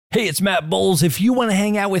Hey, it's Matt Bowles. If you want to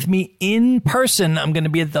hang out with me in person, I'm going to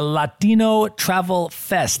be at the Latino Travel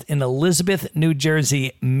Fest in Elizabeth, New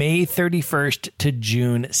Jersey, May 31st to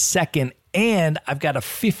June 2nd. And I've got a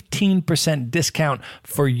 15% discount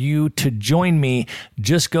for you to join me.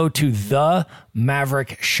 Just go to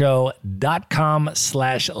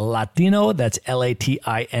themaverickshow.com/Latino. That's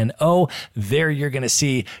Latino. There you're going to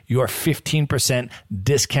see your 15%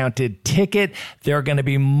 discounted ticket. There are going to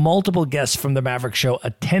be multiple guests from the Maverick Show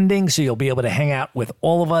attending, so you'll be able to hang out with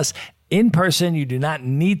all of us in person. You do not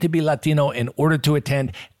need to be Latino in order to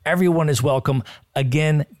attend. Everyone is welcome.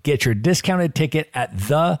 Again, get your discounted ticket at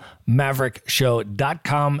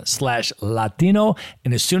themaverickshow.com/Latino.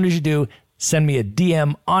 And as soon as you do, send me a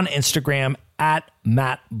DM on Instagram at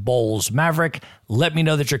Matt Bowles Maverick. Let me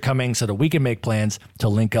know that you're coming so that we can make plans to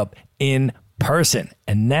link up in person.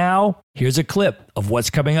 And now, here's a clip of what's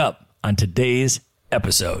coming up on today's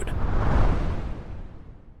episode.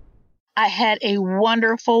 I had a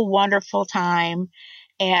wonderful, wonderful time.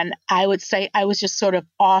 And I would say I was just sort of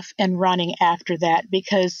off and running after that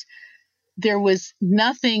because there was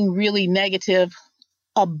nothing really negative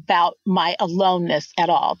about my aloneness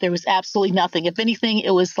at all. There was absolutely nothing. If anything,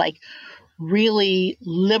 it was like really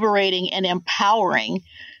liberating and empowering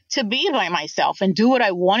to be by myself and do what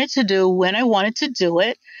I wanted to do when I wanted to do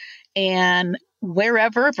it and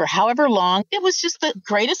wherever for however long. It was just the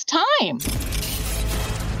greatest time.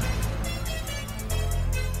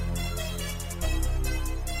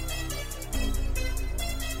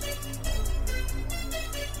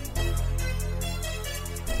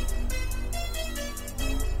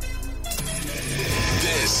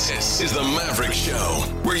 This is the Maverick Show,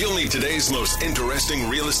 where you'll meet today's most interesting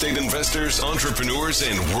real estate investors, entrepreneurs,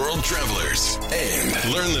 and world travelers,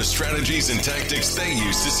 and learn the strategies and tactics they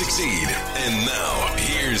use to succeed. And now,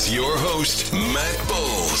 here's your host, Matt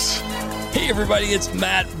Bowles. Hey everybody, it's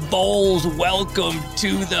Matt Bowles. Welcome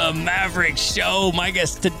to the Maverick Show. My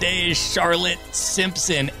guest today is Charlotte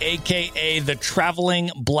Simpson, aka the Traveling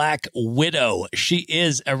Black Widow. She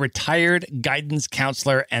is a retired guidance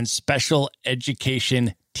counselor and special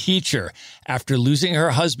education teacher. After losing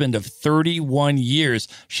her husband of 31 years,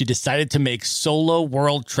 she decided to make solo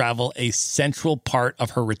world travel a central part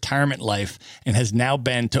of her retirement life and has now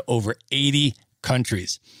been to over 80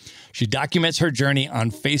 countries. She documents her journey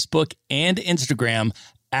on Facebook and Instagram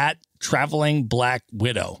at Traveling Black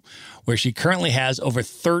Widow, where she currently has over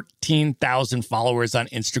 13,000 followers on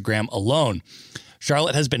Instagram alone.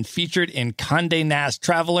 Charlotte has been featured in Condé Nast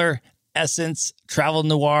Traveler, Essence, Travel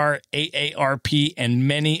Noir, AARP, and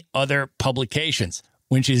many other publications.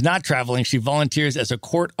 When she's not traveling, she volunteers as a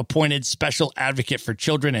court-appointed special advocate for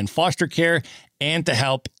children in foster care and to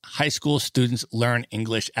help high school students learn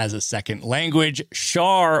English as a second language.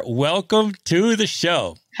 Char, welcome to the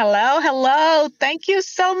show. Hello. Thank you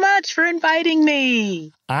so much for inviting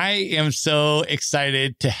me. I am so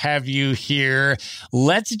excited to have you here.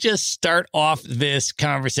 Let's just start off this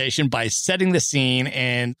conversation by setting the scene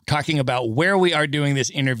and talking about where we are doing this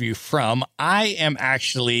interview from. I am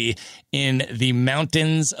actually in the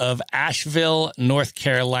mountains of Asheville, North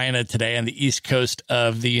Carolina today on the East Coast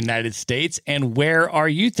of the United States. And where are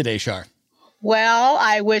you today, Char? Well,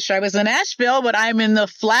 I wish I was in Asheville, but I'm in the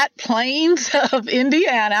flat plains of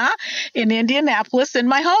Indiana, in Indianapolis, in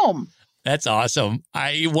my home. That's awesome.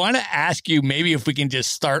 I want to ask you maybe if we can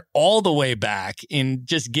just start all the way back and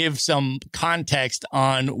just give some context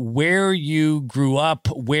on where you grew up,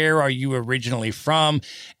 where are you originally from?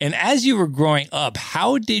 And as you were growing up,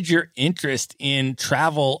 how did your interest in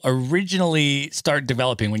travel originally start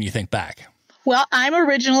developing when you think back? Well, I'm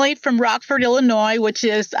originally from Rockford, Illinois, which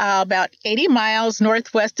is about 80 miles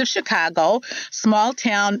northwest of Chicago, small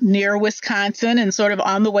town near Wisconsin and sort of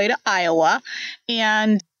on the way to Iowa.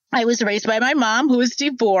 And I was raised by my mom, who was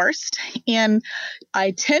divorced, and I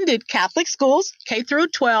attended Catholic schools, K through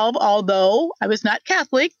 12, although I was not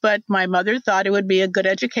Catholic, but my mother thought it would be a good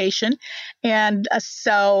education. And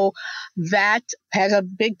so that has a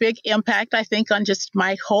big, big impact, I think, on just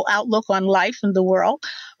my whole outlook on life and the world.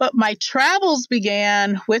 But my travels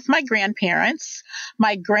began with my grandparents.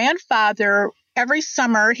 My grandfather, every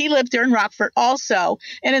summer, he lived there in Rockford also.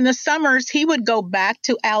 And in the summers, he would go back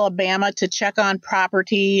to Alabama to check on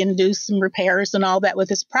property and do some repairs and all that with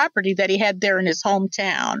his property that he had there in his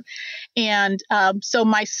hometown. And so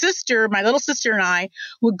my little sister and I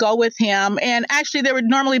would go with him. And actually, there would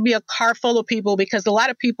normally be a car full of people because a lot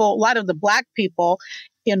of the Black people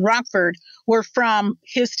in Rockford were from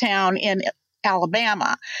his town in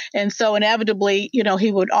Alabama. And so inevitably,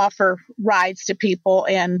 he would offer rides to people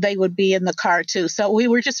and they would be in the car too. So we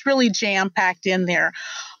were just really jam-packed in there,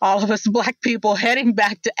 all of us Black people heading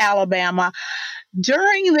back to Alabama.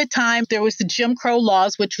 During the time, there was the Jim Crow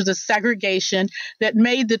laws, which was a segregation that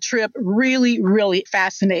made the trip really, really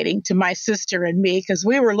fascinating to my sister and me, because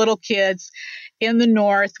we were little kids in the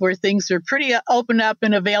North where things were pretty open up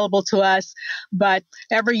and available to us. But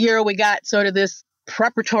every year we got sort of this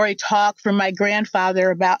preparatory talk from my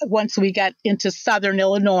grandfather about once we got into Southern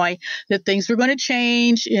Illinois that things were going to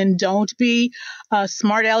change, and don't be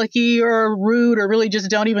smart alecky or rude, or really just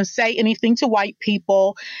don't even say anything to white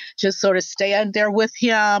people. Just sort of stand there with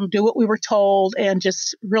him, do what we were told, and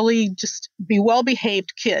just really just be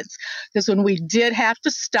well-behaved kids. Because when we did have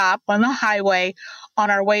to stop on the highway on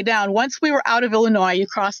our way down, once we were out of Illinois, you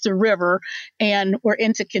crossed the river and we're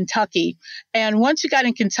into Kentucky. And once you got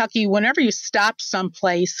in Kentucky, whenever you stopped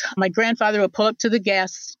someplace, my grandfather would pull up to the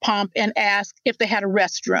gas pump and ask if they had a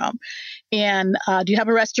restroom. And do you have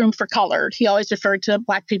a restroom for colored? He always referred to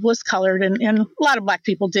Black people as colored, and a lot of Black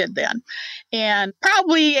people did then. And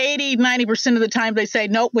probably 80-90% of the time they say,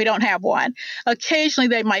 nope, we don't have one. Occasionally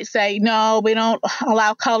they might say, no, we don't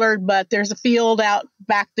allow colored, but there's a field out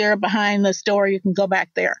back there behind the store. You can go back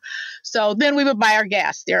there. So then we would buy our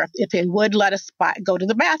gas there if they would let us go to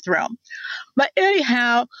the bathroom. But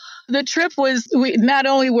anyhow, the trip was, not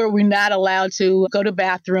only were we not allowed to go to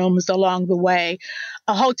bathrooms along the way,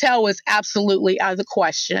 a hotel was absolutely out of the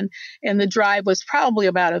question. And the drive was probably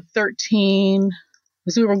about a 13,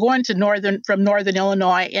 because we were going to from northern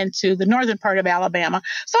Illinois into the northern part of Alabama.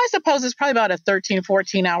 So I suppose it's probably about a 13,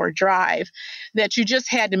 14-hour drive that you just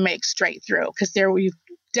had to make straight through, because there you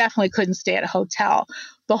definitely couldn't stay at a hotel.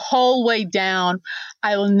 The whole way down,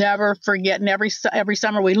 I will never forget. And every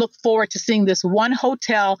summer we look forward to seeing this one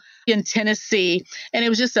hotel in Tennessee. And it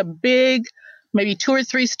was just a big, maybe 2 or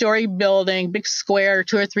 3 story building, big square,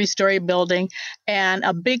 2 or 3 story building, and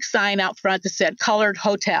a big sign out front that said Colored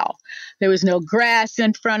Hotel. There was no grass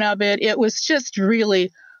in front of it. It was just really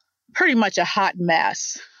pretty much a hot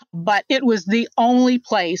mess. But it was the only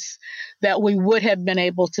place that we would have been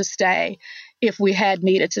able to stay if we had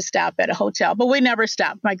needed to stop at a hotel. But we never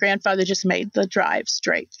stopped. My grandfather just made the drive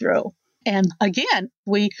straight through. And again,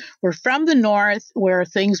 we were from the North where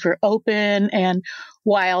things were open. And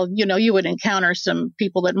while, you would encounter some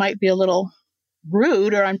people that might be a little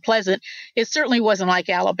rude or unpleasant, it certainly wasn't like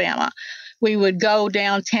Alabama. We would go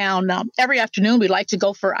downtown every afternoon. We'd like to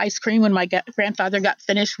go for ice cream when my grandfather got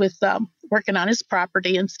finished with working on his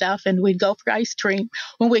property and stuff. And we'd go for ice cream.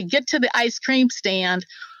 When we get to the ice cream stand,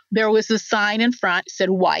 there was a sign in front that said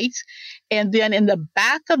white. And then in the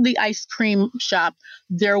back of the ice cream shop,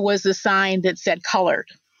 there was a sign that said colored.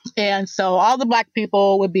 And so all the Black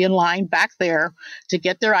people would be in line back there to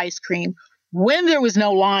get their ice cream. When there was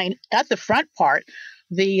no line at the front part,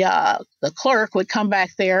 the clerk would come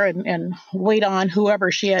back there and wait on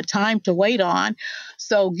whoever she had time to wait on.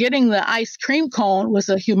 So getting the ice cream cone was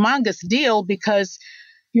a humongous deal, because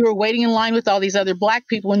you were waiting in line with all these other Black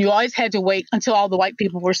people, and you always had to wait until all the white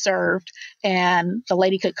people were served and the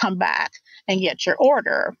lady could come back and get your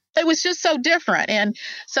order. It was just so different and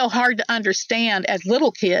so hard to understand as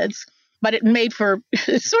little kids, but it made for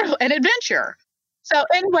sort of an adventure. So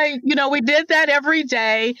anyway, we did that every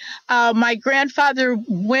day. My grandfather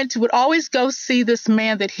would always go see this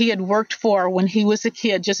man that he had worked for when he was a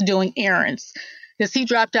kid, just doing errands. Because he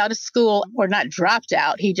dropped out of school, or not dropped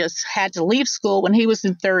out, he just had to leave school when he was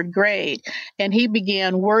in 3rd grade. And he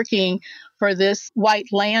began working for this white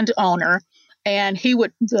landowner. And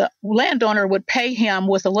the landowner would pay him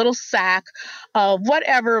with a little sack of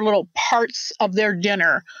whatever little parts of their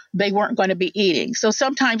dinner they weren't going to be eating. So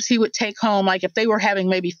sometimes he would take home, like if they were having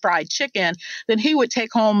maybe fried chicken, then he would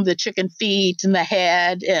take home the chicken feet and the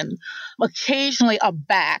head and occasionally a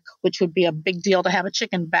back, which would be a big deal to have a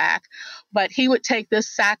chicken back. But he would take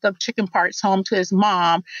this sack of chicken parts home to his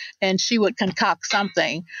mom, and she would concoct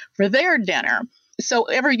something for their dinner. So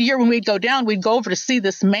every year when we'd go down, we'd go over to see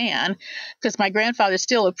this man, because my grandfather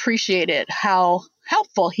still appreciated how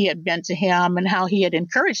helpful he had been to him and how he had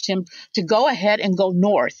encouraged him to go ahead and go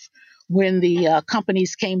north when the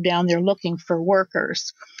companies came down there looking for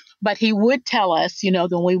workers. But he would tell us,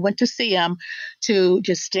 when we went to see him, to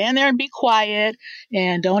just stand there and be quiet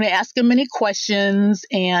and don't ask him any questions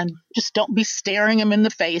and just don't be staring him in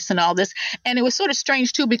the face and all this. And it was sort of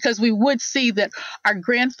strange, too, because we would see that our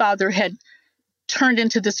grandfather had turned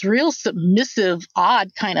into this real submissive,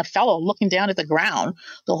 odd kind of fellow looking down at the ground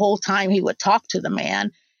the whole time he would talk to the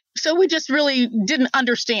man. So we just really didn't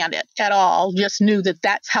understand it at all, just knew that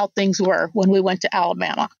that's how things were when we went to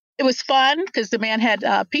Alabama. It was fun because the man had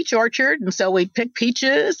a peach orchard. And so we'd pick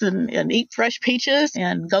peaches and eat fresh peaches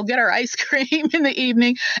and go get our ice cream in the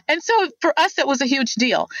evening. And so for us, it was a huge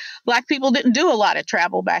deal. Black people didn't do a lot of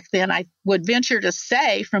travel back then. I would venture to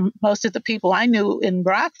say from most of the people I knew in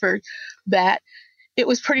Rockford that it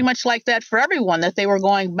was pretty much like that for everyone, that they were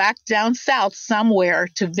going back down south somewhere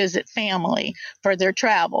to visit family for their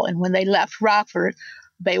travel. And when they left Rockford,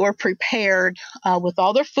 they were prepared with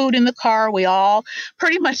all their food in the car.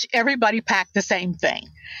 Pretty much everybody packed the same thing.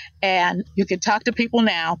 And you could talk to people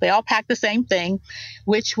now. They all packed the same thing,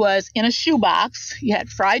 which was in a shoebox. You had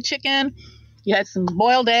fried chicken, you had some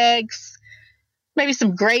boiled eggs, maybe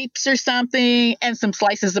some grapes or something, and some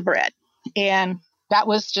slices of bread. And that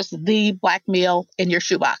was just the Black meal in your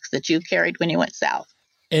shoebox that you carried when you went south.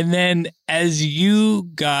 And then as you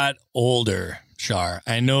got older, Char,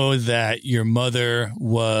 I know that your mother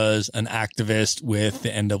was an activist with the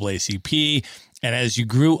NAACP. And as you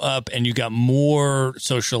grew up and you got more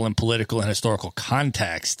social and political and historical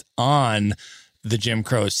context on the Jim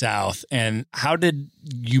Crow South, and how did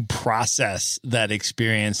you process that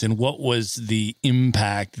experience, and what was the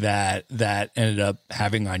impact that ended up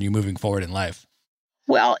having on you moving forward in life?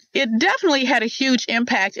 Well, it definitely had a huge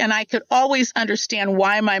impact, and I could always understand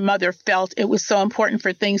why my mother felt it was so important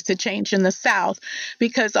for things to change in the South,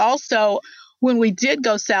 because also when we did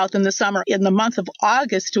go south in the summer, in the month of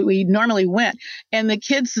August, we normally went, and the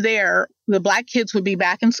kids there, the Black kids would be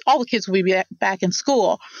back, and all the kids would be back in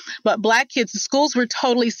school, but Black kids, the schools were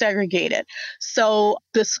totally segregated. So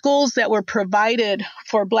the schools that were provided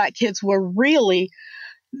for Black kids were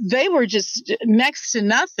they were just next to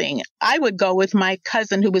nothing. I would go with my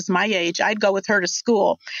cousin who was my age. I'd go with her to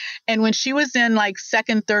school. And when she was in like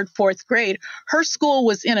second, third, fourth grade, her school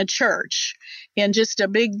was in a church, in just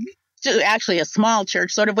actually a small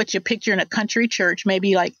church, sort of what you picture in a country church,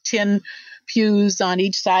 maybe like 10 pews on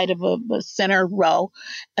each side of a center row,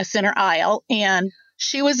 a center aisle. And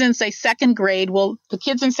she was in, say, second grade. Well, the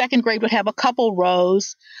kids in second grade would have a couple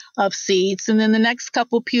rows of seats. And then the next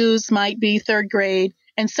couple pews might be third grade,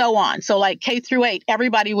 and so on. So like K through 8,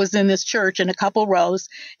 everybody was in this church in a couple rows,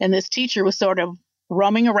 and this teacher was sort of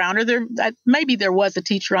roaming around, or maybe there was a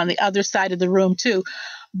teacher on the other side of the room too.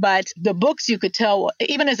 But the books, you could tell,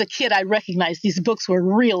 even as a kid, I recognized these books were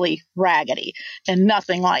really raggedy and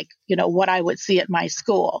nothing like, what I would see at my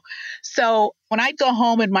school. So when I'd go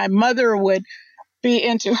home and my mother would be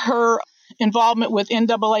into her involvement with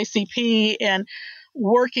NAACP and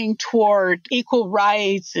working toward equal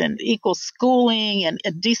rights and equal schooling and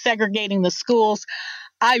desegregating the schools,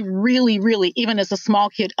 I really, really, even as a small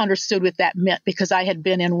kid, understood what that meant because I had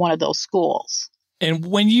been in one of those schools. And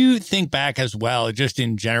when you think back as well, just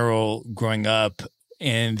in general, growing up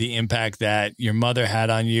and the impact that your mother had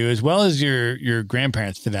on you, as well as your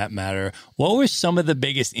grandparents for that matter, what were some of the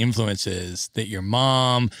biggest influences that your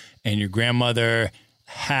mom and your grandmother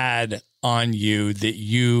had on you that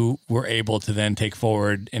you were able to then take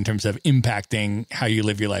forward in terms of impacting how you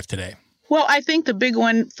live your life today? Well, I think the big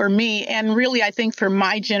one for me, and really I think for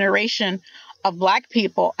my generation of Black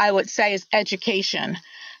people, I would say is education,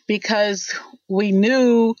 because we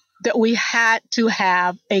knew that we had to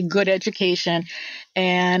have a good education,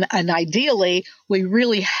 and ideally we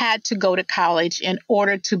really had to go to college in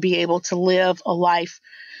order to be able to live a life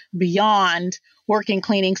beyond working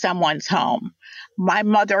cleaning someone's home. My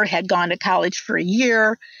mother had gone to college for a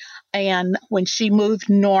year, and when she moved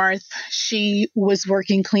north, she was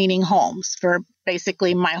working cleaning homes for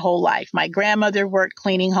basically my whole life. My grandmother worked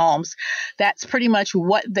cleaning homes. That's pretty much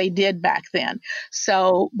what they did back then.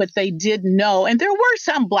 So, but they did know, and there were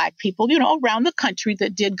some Black people, around the country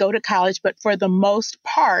that did go to college, but for the most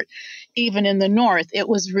part, even in the North, it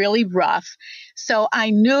was really rough. So I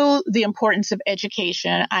knew the importance of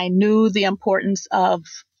education. I knew the importance of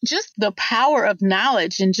just the power of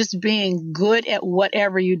knowledge and just being good at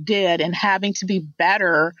whatever you did and having to be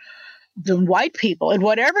better than white people and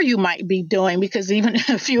whatever you might be doing, because even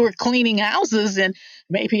if you were cleaning houses, and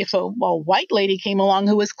maybe if a white lady came along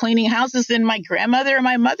who was cleaning houses, then my grandmother or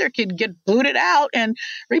my mother could get booted out and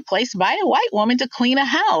replaced by a white woman to clean a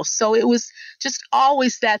house. So it was just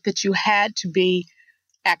always that you had to be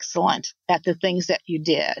excellent at the things that you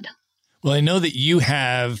did. Well, I know that you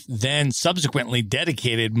have then subsequently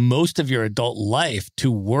dedicated most of your adult life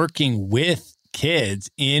to working with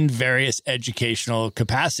kids in various educational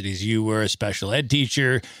capacities. You were a special ed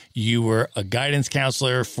teacher, you were a guidance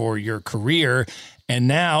counselor for your career, And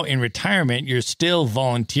now in retirement, you're still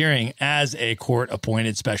volunteering as a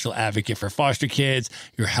court-appointed special advocate for foster kids.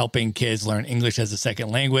 You're helping kids learn English as a second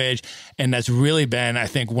language. And that's really been, I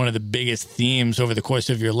think, one of the biggest themes over the course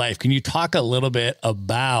of your life. Can you talk a little bit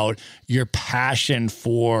about your passion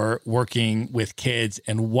for working with kids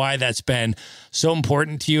and why that's been so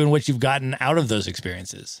important to you and what you've gotten out of those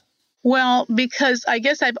experiences? Well, because I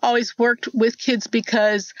guess I've always worked with kids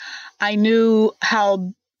because I knew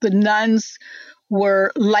how the nuns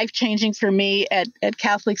were life-changing for me at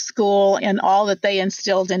Catholic school and all that they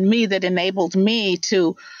instilled in me that enabled me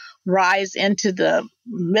to rise into the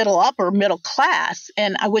upper middle class,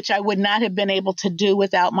 and which I would not have been able to do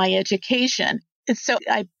without my education. And so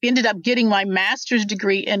I ended up getting my master's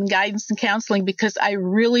degree in guidance and counseling because I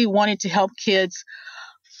really wanted to help kids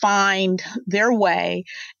find their way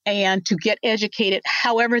and to get educated,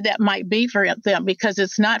 however that might be for them, because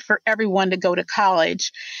it's not for everyone to go to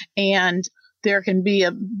college. And there can be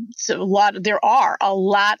there are a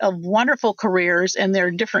lot of wonderful careers, and there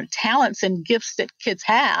are different talents and gifts that kids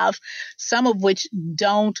have, some of which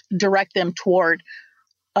don't direct them toward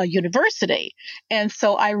a university. And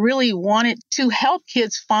so I really wanted to help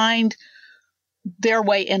kids find their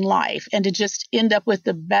way in life and to just end up with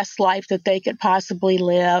the best life that they could possibly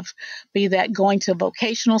live, be that going to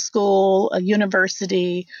vocational school, a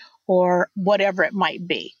university, or whatever it might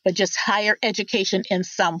be, but just higher education in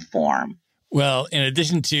some form. Well, in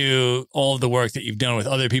addition to all of the work that you've done with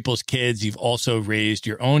other people's kids, you've also raised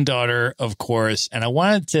your own daughter, of course. And I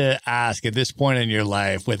wanted to ask, at this point in your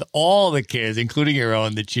life, with all the kids, including your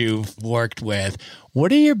own that you've worked with,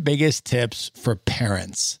 what are your biggest tips for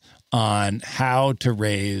parents on how to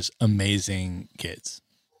raise amazing kids?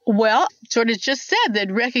 Well, sort of just said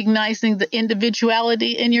that recognizing the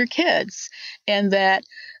individuality in your kids, and that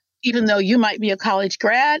even though you might be a college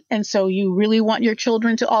grad, and so you really want your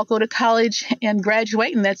children to all go to college and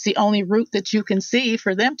graduate, and that's the only route that you can see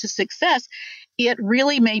for them to success, it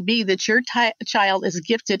really may be that your child is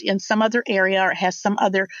gifted in some other area or has some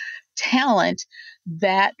other talent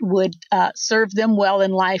that would serve them well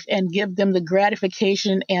in life and give them the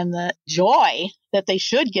gratification and the joy that they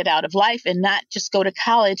should get out of life, and not just go to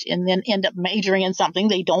college and then end up majoring in something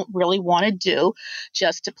they don't really want to do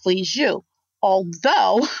just to please you.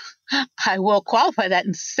 Although I will qualify that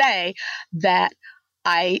and say that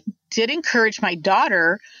I did encourage my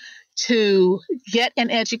daughter to get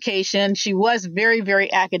an education. She was very,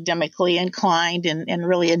 very academically inclined and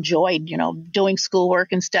really enjoyed, doing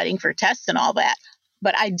schoolwork and studying for tests and all that.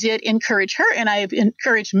 But I did encourage her, and I've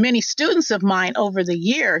encouraged many students of mine over the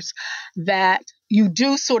years that you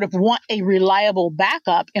do sort of want a reliable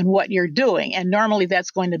backup in what you're doing. And normally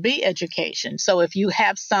that's going to be education. So if you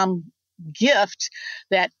have some gift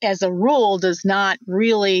that as a rule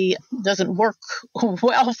doesn't work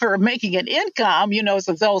well for making an income, as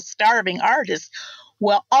those starving artists,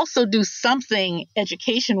 well, also do something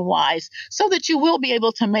education-wise so that you will be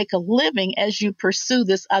able to make a living as you pursue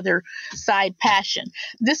this other side passion.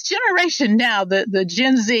 This generation now, the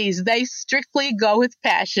Gen Zs, they strictly go with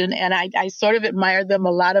passion, and I sort of admire them.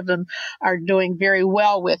 A lot of them are doing very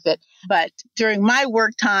well with it. But during my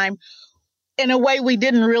work time, in a way, we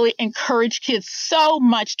didn't really encourage kids so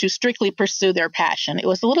much to strictly pursue their passion. It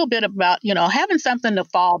was a little bit about, having something to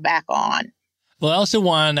fall back on. Well, I also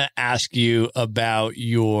want to ask you about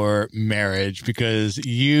your marriage, because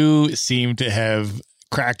you seem to have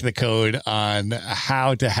cracked the code on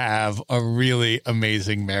how to have a really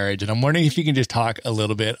amazing marriage. And I'm wondering if you can just talk a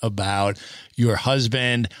little bit about your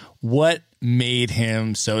husband, what made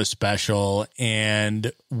him so special,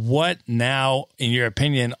 and what now, in your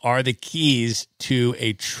opinion, are the keys to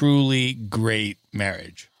a truly great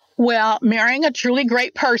marriage? Well, marrying a truly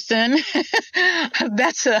great person,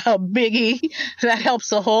 that's a biggie. That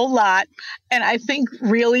helps a whole lot. And I think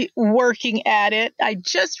really working at it. I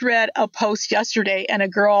just read a post yesterday, and a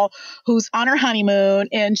girl who's on her honeymoon,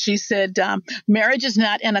 and she said, marriage is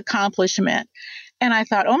not an accomplishment. And I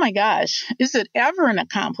thought, oh my gosh, is it ever an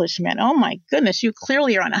accomplishment? Oh my goodness, you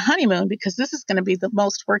clearly are on a honeymoon, because this is going to be the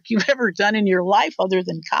most work you've ever done in your life other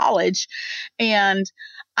than college. And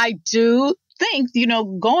I do think,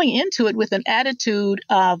 going into it with an attitude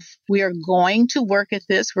of, we are going to work at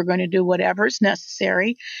this, we're going to do whatever is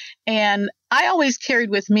necessary. And I always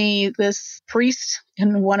carried with me this priest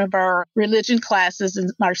in one of our religion classes. In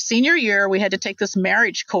our senior year, we had to take this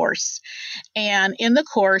marriage course. And in the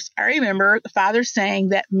course, I remember the father saying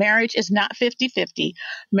that marriage is not 50-50.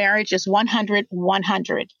 Marriage is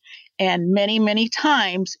 100-100. And many, many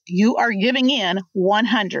times you are giving in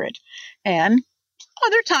 100. And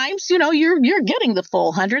Other times, you're getting the full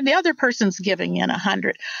 100. The other person's giving in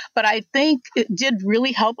 100. But I think it did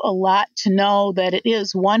really help a lot to know that it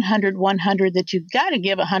is 100, 100, that you've got to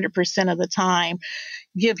give 100% of the time,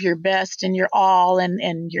 give your best and your all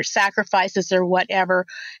and your sacrifices or whatever,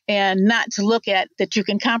 and not to look at that you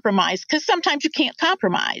can compromise, because sometimes you can't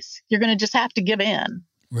compromise. You're going to just have to give in.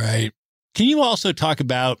 Right. Can you also talk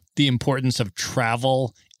about the importance of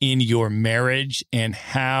travel in your marriage and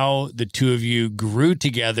how the two of you grew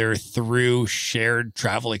together through shared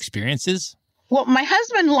travel experiences? Well, my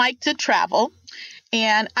husband liked to travel,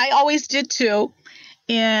 and I always did too.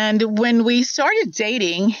 And when we started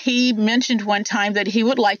dating, he mentioned one time that he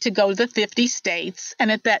would like to go to the 50 states.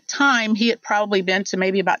 And at that time, he had probably been to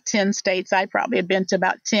maybe about 10 states. I probably had been to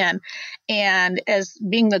about 10. And as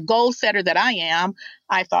being the goal setter that I am,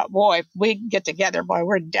 I thought, boy, if we get together, boy,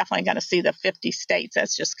 we're definitely going to see the 50 states.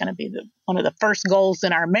 That's just going to be one of the first goals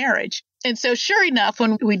in our marriage. And so sure enough,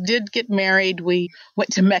 when we did get married, we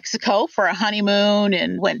went to Mexico for a honeymoon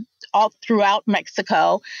and went all throughout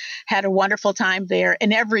Mexico, had a wonderful time there.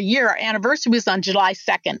 And every year, our anniversary was on July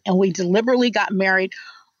 2nd, and we deliberately got married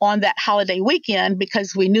on that holiday weekend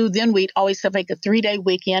because we knew then we'd always have like a 3-day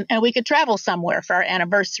weekend and we could travel somewhere for our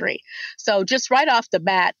anniversary. So just right off the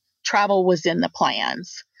bat, travel was in the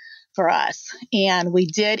plans for us. And we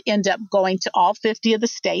did end up going to all 50 of the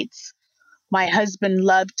states. My husband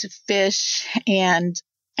loved to fish, and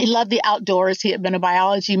he loved the outdoors. He had been a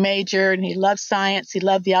biology major, and he loved science. He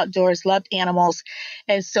loved the outdoors, loved animals.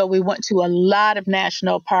 And so we went to a lot of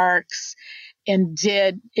national parks and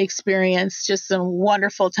did experience just some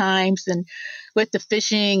wonderful times, and with the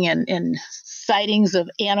fishing and sightings of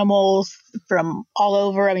animals from all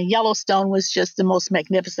over. I mean, Yellowstone was just the most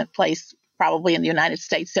magnificent place probably in the United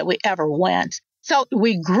States that we ever went. So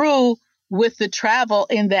we grew with the travel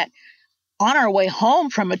in that on our way home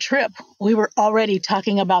from a trip, we were already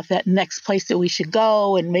talking about that next place that we should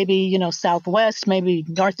go, and maybe, Southwest, maybe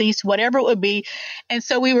Northeast, whatever it would be. And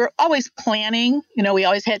so we were always planning, we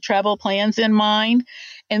always had travel plans in mind.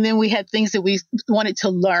 And then we had things that we wanted to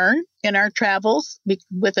learn in our travels,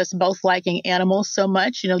 with us both liking animals so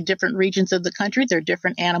much, different regions of the country, they're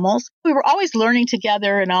different animals. We were always learning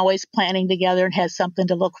together and always planning together and had something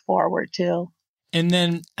to look forward to. And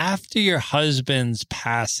then after your husband's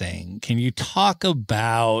passing, can you talk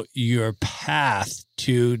about your path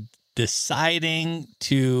to deciding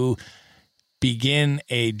to begin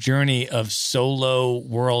a journey of solo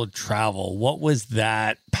world travel? What was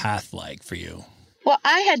that path like for you? Well,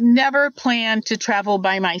 I had never planned to travel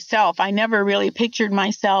by myself. I never really pictured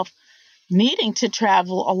myself needing to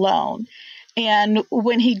travel alone. And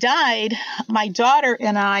when he died, my daughter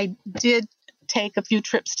and I did take a few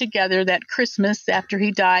trips together. That Christmas after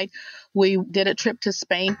he died, we did a trip to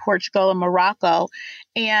Spain, Portugal, and Morocco.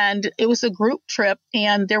 And it was a group trip.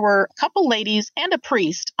 And there were a couple ladies and a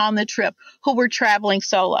priest on the trip who were traveling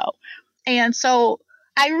solo. And so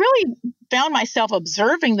I really found myself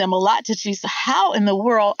observing them a lot to see how in the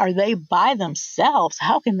world are they by themselves?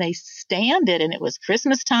 How can they stand it? And it was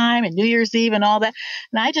Christmas time and New Year's Eve and all that.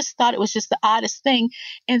 And I just thought it was just the oddest thing.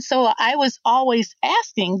 And so I was always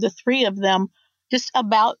asking the three of them just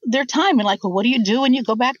about their time, and like, well, what do you do when you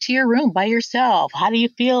go back to your room by yourself? How do you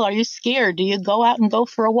feel? Are you scared? Do you go out and go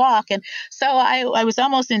for a walk? And so I was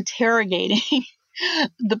almost interrogating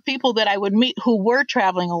the people that I would meet who were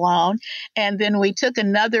traveling alone. And then we took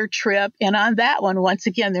another trip, and on that one, once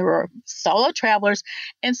again, there were solo travelers.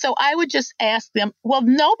 And so I would just ask them, well,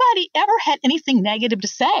 nobody ever had anything negative to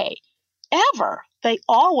say, ever. They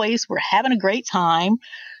always were having a great time.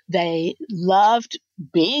 They loved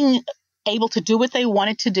being able to do what they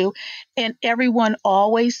wanted to do. And everyone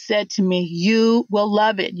always said to me, you will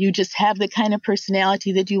love it. You just have the kind of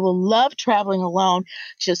personality that you will love traveling alone.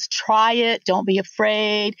 Just try it. Don't be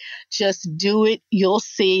afraid. Just do it. You'll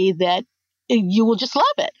see that you will just love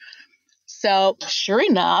it. So sure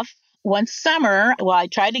enough, one summer, I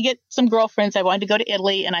tried to get some girlfriends. I wanted to go to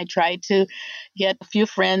Italy, and I tried to get a few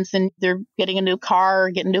friends, and they're getting a new car, or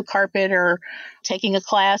getting new carpet, or taking a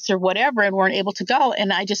class or whatever, and weren't able to go.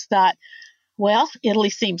 And I just thought, well, Italy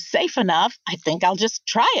seems safe enough. I think I'll just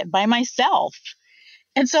try it by myself.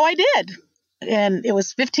 And so I did. And it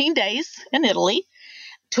was 15 days in Italy,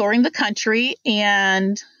 touring the country.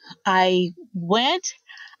 And I went.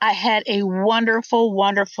 I had a wonderful,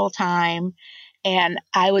 wonderful time. And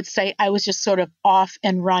I would say I was just sort of off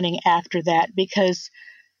and running after that, because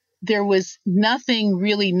there was nothing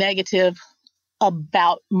really negative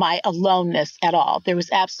about my aloneness at all. There was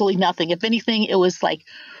absolutely nothing. If anything, it was like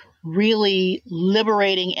really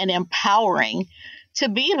liberating and empowering to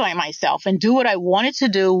be by myself and do what I wanted to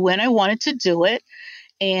do when I wanted to do it.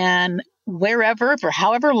 And wherever for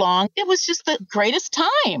however long. It was just the greatest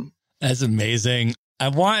time. That's amazing. I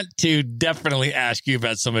want to definitely ask you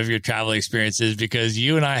about some of your travel experiences because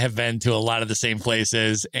you and I have been to a lot of the same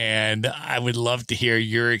places, and I would love to hear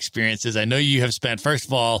your experiences. I know you have spent, first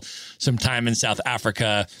of all, some time in South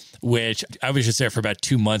Africa, which I was just there for about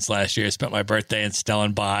 2 months last year. I spent my birthday in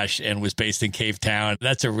Stellenbosch and was based in Cape Town.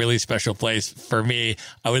 That's a really special place for me.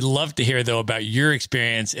 I would love to hear, though, about your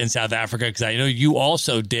experience in South Africa, because I know you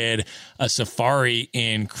also did a safari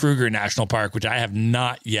in Kruger National Park, which I have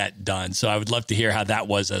not yet done. So I would love to hear how that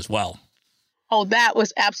was as well. Oh, that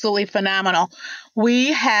was absolutely phenomenal.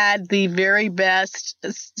 We had the very best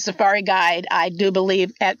safari guide, I do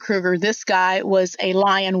believe, at Kruger. This guy was a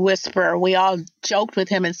lion whisperer. We all joked with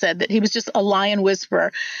him and said that he was just a lion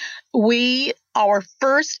whisperer. Our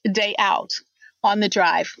first day out on the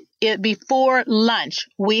drive, before lunch,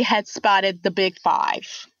 we had spotted the big five: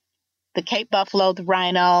 the Cape buffalo, the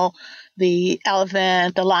rhino, the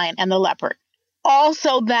elephant, the lion, and the leopard.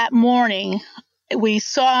 Also that morning, we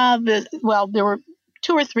saw there were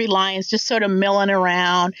 2 or 3 lions just sort of milling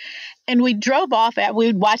around, and we drove off.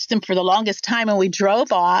 We'd watched them for the longest time, and we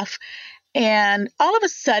drove off, and all of a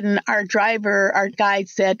sudden our guide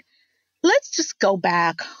said, let's just go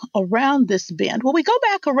back around this bend. Well, we go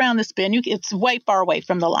back around this bend. It's way far away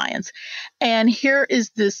from the lions, and here is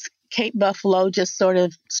this Cape buffalo just sort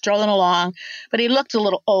of strolling along, but he looked a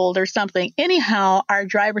little old or something. Anyhow, our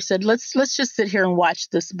driver said, let's just sit here and watch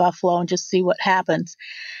this buffalo and just see what happens.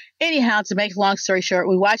 Anyhow, to make a long story short,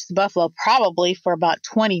 we watched the buffalo probably for about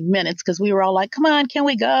 20 minutes because we were all like, come on, can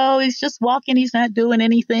we go? He's just walking. He's not doing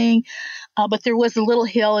anything. But there was a little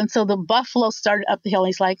hill. And so the buffalo started up the hill. And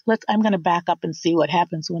he's like, I'm going to back up and see what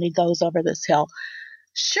happens when he goes over this hill.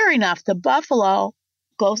 Sure enough, the buffalo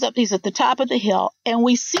goes up. He's at the top of the hill, and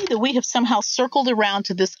we see that we have somehow circled around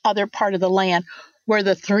to this other part of the land where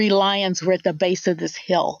the 3 lions were at the base of this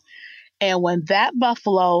hill. And when that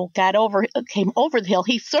buffalo came over the hill,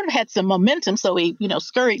 he sort of had some momentum, so he,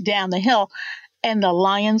 scurried down the hill, and the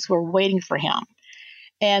lions were waiting for him.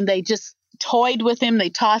 And they just toyed with him. They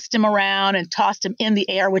tossed him around and tossed him in the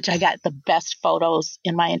air, which I got the best photos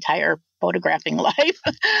in my entire photographing life.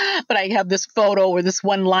 But I have this photo where this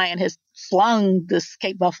one lion has flung this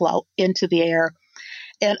Cape buffalo into the air.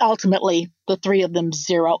 And ultimately, the 3 of them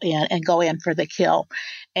zero in and go in for the kill.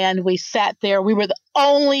 And we sat there. We were the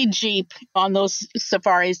only Jeep on those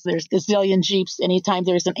safaris. There's a zillion Jeeps anytime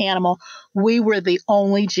there's an animal. We were the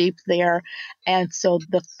only Jeep there. And so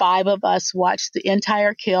the 5 of us watched the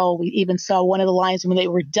entire kill. We even saw one of the lions when they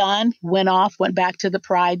were done, went back to the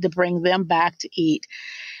pride to bring them back to eat.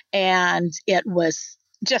 And it was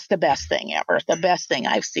just the best thing ever, the best thing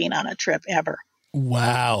I've seen on a trip ever.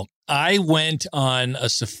 Wow. I went on a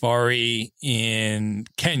safari in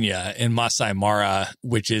Kenya, in Masai Mara,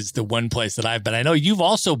 which is the one place that I've been. I know you've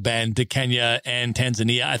also been to Kenya and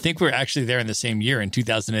Tanzania. I think we're actually there in the same year in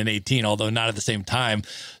 2018, although not at the same time.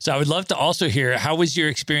 So I would love to also hear, how was your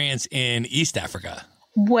experience in East Africa?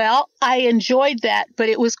 Well, I enjoyed that, but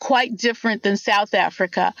it was quite different than South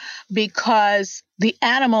Africa because the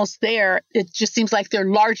animals there, it just seems like they're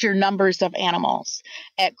larger numbers of animals.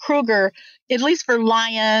 At Kruger, at least for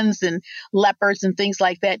lions and leopards and things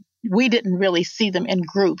like that, we didn't really see them in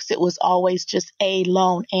groups. It was always just a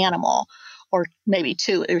lone animal, or maybe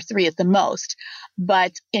 2 or 3 at the most.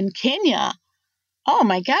 But in Kenya, oh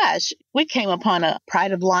my gosh, we came upon a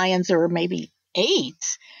pride of lions. There were maybe 8.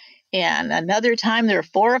 And another time there were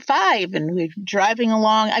 4 or 5, and we were driving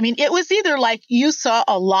along. I mean, it was either like you saw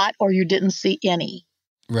a lot or you didn't see any.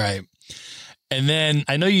 Right. And then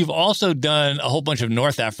I know you've also done a whole bunch of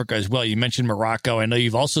North Africa as well. You mentioned Morocco. I know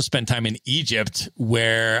you've also spent time in Egypt,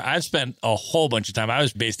 where I've spent a whole bunch of time. I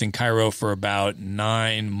was based in Cairo for about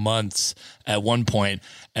 9 months at one point.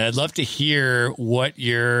 And I'd love to hear what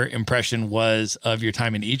your impression was of your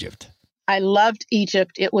time in Egypt. I loved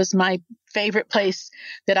Egypt. It was my favorite place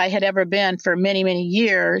that I had ever been for many, many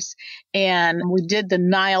years. And we did the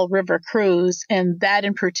Nile River cruise. And that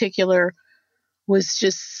in particular was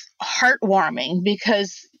just heartwarming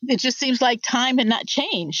because it just seems like time had not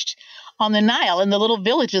changed on the Nile and the little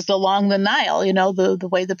villages along the Nile, the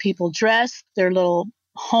way the people dress, their little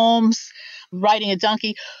homes, riding a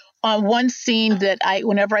donkey. One scene that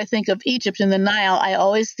whenever I think of Egypt and the Nile, I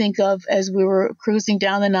always think of, as we were cruising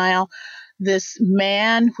down the Nile, this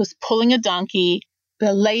man was pulling a donkey.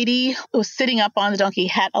 The lady was sitting up on the donkey,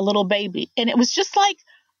 had a little baby. And it was just like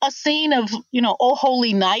a scene of, Oh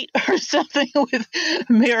Holy Night or something with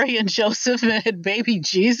Mary and Joseph and baby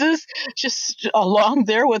Jesus just along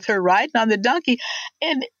there with her riding on the donkey.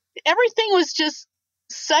 And everything was just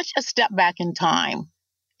such a step back in time.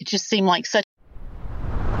 It just seemed like such.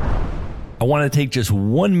 I want to take just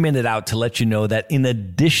 1 minute out to let you know that in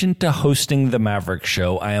addition to hosting the Maverick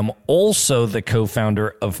Show, I am also the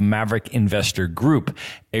co-founder of Maverick Investor Group,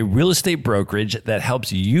 a real estate brokerage that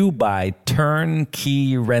helps you buy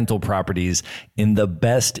turnkey rental properties in the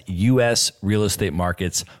best U.S. real estate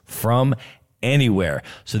markets from anywhere.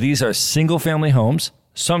 So these are single family homes,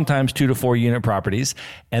 sometimes 2 to 4 unit properties,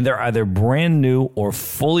 and they're either brand new or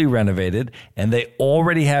fully renovated, and they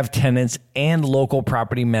already have tenants and local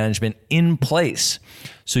property management in place.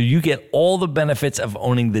 So you get all the benefits of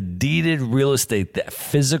owning the deeded real estate, the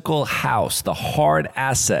physical house, the hard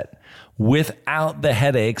asset, without the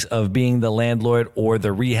headaches of being the landlord or the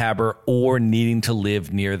rehabber or needing to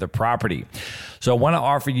live near the property. So I want to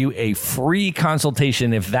offer you a free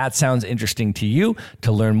consultation if that sounds interesting to you.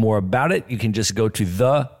 To learn more about it, you can just go to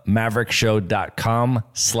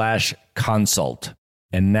themaverickshow.com/consult.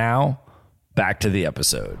 And now back to the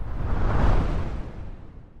episode.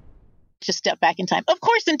 Just step back in time. Of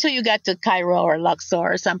course, until you got to Cairo or Luxor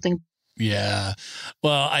or something. Yeah.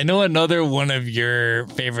 Well, I know another one of your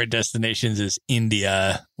favorite destinations is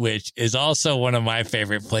India, which is also one of my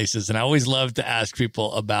favorite places. And I always love to ask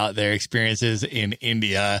people about their experiences in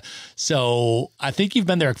India. So I think you've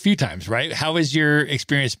been there a few times, right? How has your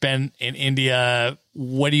experience been in India?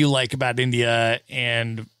 What do you like about India,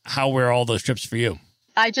 and how were all those trips for you?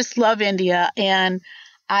 I just love India. And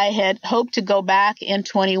I had hoped to go back in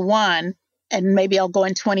 21. And maybe I'll go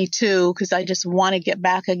in 22 because I just want to get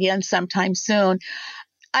back again sometime soon.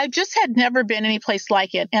 I just had never been any place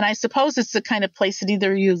like it. And I suppose it's the kind of place that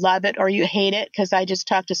either you love it or you hate it, because I just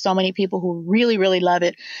talked to so many people who really, really love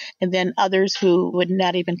it, and then others who would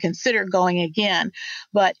not even consider going again.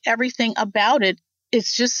 But everything about it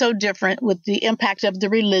is just so different, with the impact of the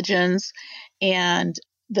religions and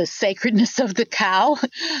the sacredness of the cow.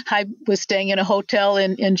 I was staying in a hotel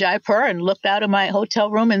in Jaipur and looked out of my hotel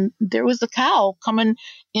room, and there was a cow coming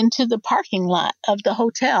into the parking lot of the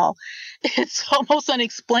hotel. It's almost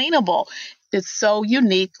unexplainable. It's so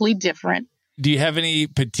uniquely different. Do you have any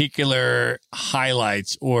particular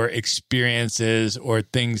highlights or experiences or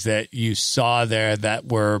things that you saw there that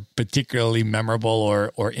were particularly memorable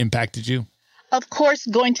or impacted you? Of course,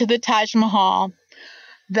 going to the Taj Mahal.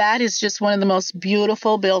 That is just one of the most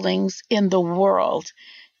beautiful buildings in the world.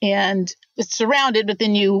 And it's surrounded, but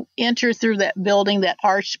then you enter through that building, that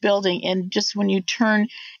arched building, and just when you turn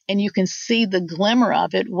and you can see the glimmer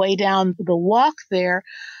of it way down the walk there,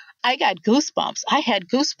 I got goosebumps. I had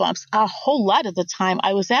goosebumps a whole lot of the time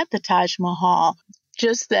I was at the Taj Mahal.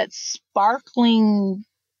 Just that sparkling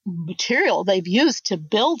material they've used to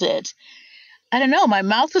build it. I don't know, my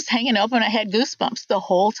mouth was hanging open. I had goosebumps the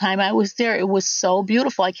whole time I was there. It was so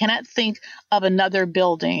beautiful. I cannot think of another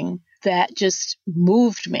building that just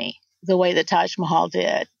moved me the way the Taj Mahal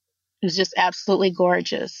did. It was just absolutely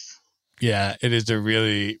gorgeous. Yeah, it is a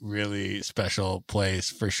really, really special place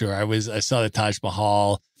for sure. I saw the Taj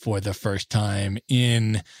Mahal for the first time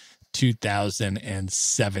in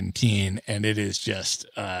 2017, and it is just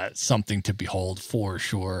something to behold for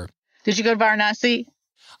sure. Did you go to Varanasi?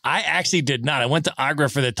 I actually did not. I went to Agra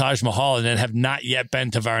for the Taj Mahal and then have not yet been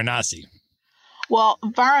to Varanasi. Well,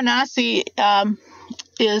 Varanasi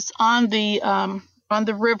is on the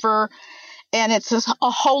river, and it's a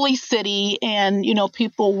holy city, and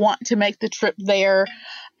people want to make the trip there.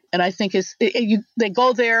 And I think they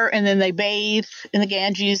go there and then they bathe in the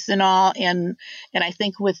Ganges and all. And I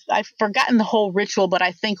think I've forgotten the whole ritual, but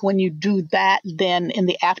I think when you do that, then in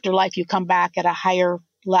the afterlife, you come back at a higher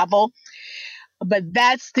level. But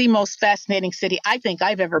that's the most fascinating city I think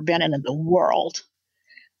I've ever been in the world.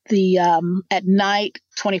 At night,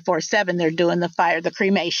 24/7, they're doing the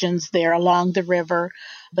cremations there along the river.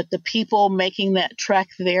 But the people making that trek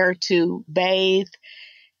there to bathe,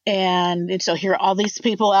 and so here are all these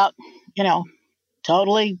people out,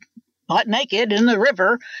 totally butt naked in the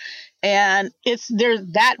river. And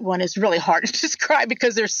that one is really hard to describe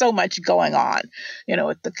because there's so much going on,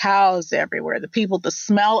 with the cows everywhere, the people, the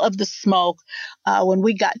smell of the smoke. When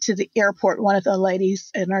we got to the airport, one of the ladies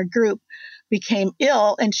in our group became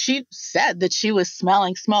ill, and she said that she was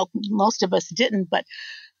smelling smoke. Most of us didn't, but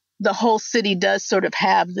the whole city does sort of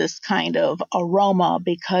have this kind of aroma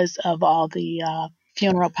because of all the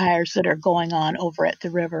funeral pyres that are going on over at the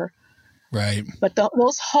river. Right. But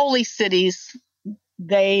those holy cities,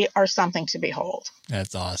 they are something to behold.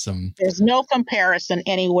 That's awesome. There's no comparison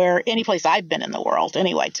anywhere, any place I've been in the world,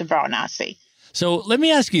 anyway, to Varanasi. So let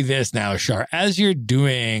me ask you this now, Shar. As you're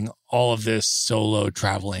doing all of this solo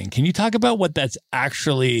traveling, can you talk about what that's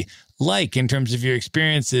actually like in terms of your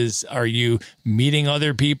experiences? Are you meeting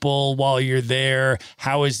other people while you're there?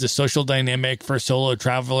 How is the social dynamic for solo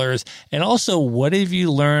travelers? And also, what have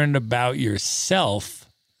you learned about yourself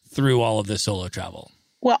through all of this solo travel?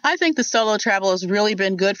 Well, I think the solo travel has really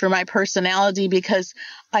been good for my personality because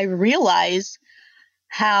I realize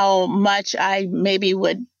how much I maybe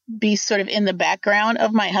would be sort of in the background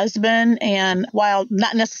of my husband. And while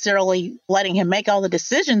not necessarily letting him make all the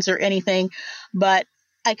decisions or anything, but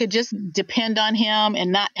I could just depend on him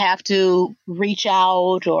and not have to reach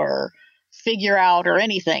out or figure out or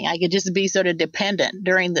anything. I could just be sort of dependent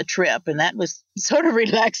during the trip. And that was sort of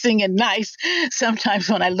relaxing and nice sometimes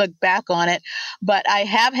when I look back on it. But I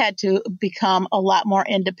have had to become a lot more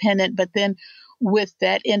independent. But then with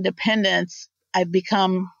that independence, I've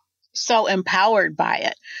become so empowered by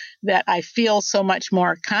it that I feel so much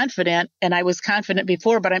more confident. And I was confident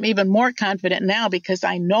before, but I'm even more confident now because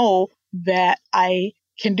I know that I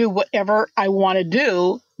can do whatever I want to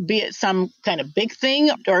do, be it some kind of big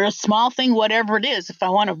thing or a small thing, whatever it is. If I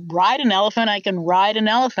want to ride an elephant, I can ride an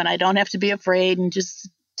elephant. I don't have to be afraid and just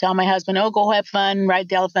tell my husband, oh, go have fun, ride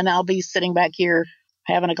the elephant. I'll be sitting back here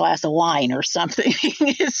having a glass of wine or something.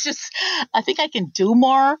 It's just, I think I can do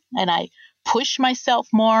more and I push myself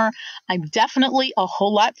more. I'm definitely a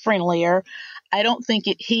whole lot friendlier. I don't think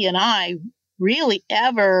he and I really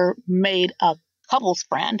ever made a couples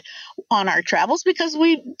friend on our travels because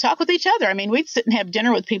we talk with each other. I mean, we'd sit and have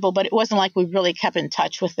dinner with people, but it wasn't like we really kept in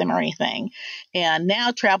touch with them or anything. And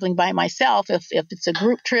now traveling by myself, if it's a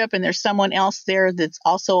group trip and there's someone else there that's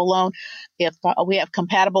also alone, if we have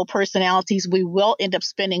compatible personalities, we will end up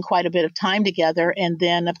spending quite a bit of time together. And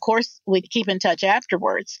then, of course, we keep in touch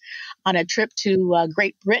afterwards. On a trip to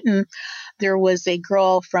Great Britain, there was a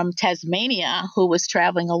girl from Tasmania who was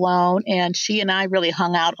traveling alone, and she and I really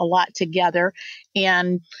hung out a lot together.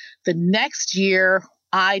 And the next year,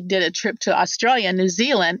 I did a trip to Australia and New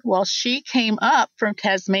Zealand. Well, she came up from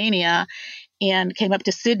Tasmania and came up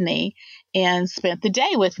to Sydney and spent the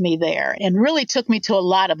day with me there and really took me to a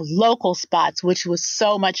lot of local spots, which was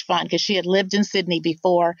so much fun because she had lived in Sydney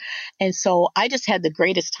before. And so I just had the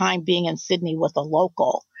greatest time being in Sydney with a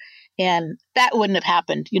local. And that wouldn't have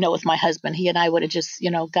happened, with my husband. He and I would have just,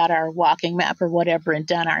 got our walking map or whatever and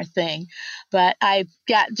done our thing. But I've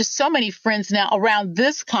got just so many friends now around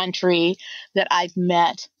this country that I've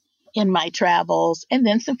met in my travels, and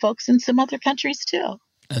then some folks in some other countries too.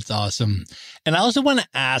 That's awesome. And I also want to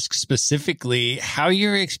ask specifically how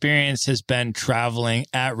your experience has been traveling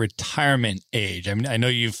at retirement age. I mean, I know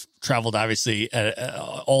you've traveled obviously at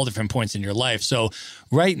all different points in your life. So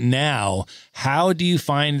right now, how do you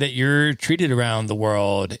find that you're treated around the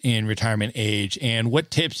world in retirement age? And what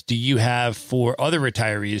tips do you have for other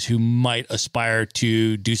retirees who might aspire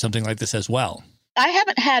to do something like this as well? I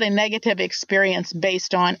haven't had a negative experience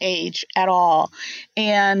based on age at all.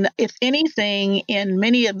 And if anything, in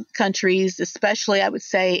many countries, especially I would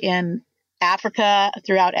say in Africa and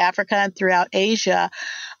throughout Asia,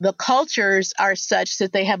 the cultures are such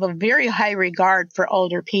that they have a very high regard for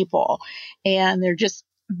older people. And they're just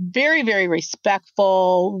very, very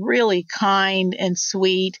respectful, really kind and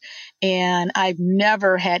sweet. And I've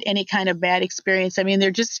never had any kind of bad experience. I mean,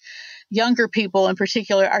 they're just younger people in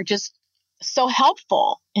particular are just so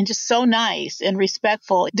helpful and just so nice and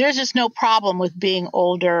respectful. There's just no problem with being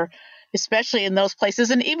older, especially in those places.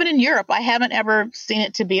 And even in Europe, I haven't ever seen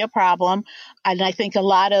it to be a problem. And I think a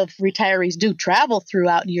lot of retirees do travel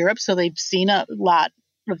throughout Europe, so they've seen a lot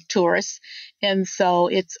of tourists. And so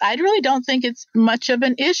I really don't think it's much of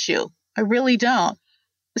an issue. I really don't.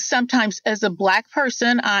 Sometimes as a Black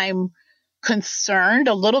person, I'm concerned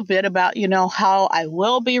a little bit about, how I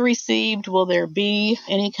will be received. Will there be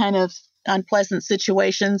any kind of unpleasant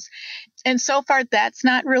situations? And so far, that's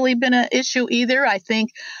not really been an issue either. I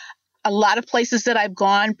think a lot of places that I've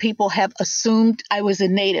gone, people have assumed I was a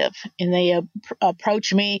native, and they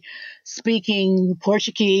approach me speaking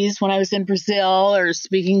Portuguese when I was in Brazil or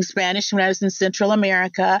speaking Spanish when I was in Central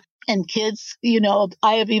America. And kids,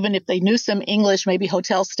 I have, even if they knew some English, maybe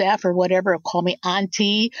hotel staff or whatever, call me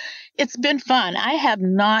auntie. It's been fun. I have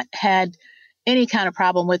not had any kind of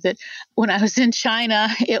problem with it. When I was in China,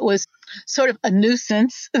 it was sort of a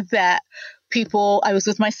nuisance that I was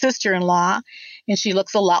with my sister-in-law, and she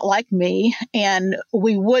looks a lot like me, and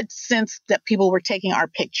we would sense that people were taking our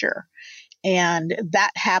picture. And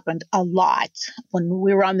that happened a lot. When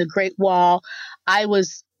we were on the Great Wall, I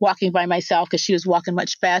was walking by myself because she was walking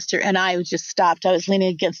much faster. And I just stopped. I was leaning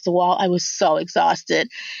against the wall. I was so exhausted.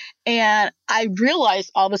 And I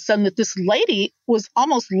realized all of a sudden that this lady was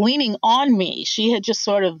almost leaning on me. She had just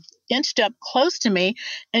sort of inched up close to me,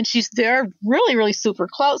 and she's there really, really super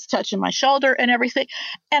close, touching my shoulder and everything.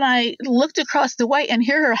 And I looked across the way, and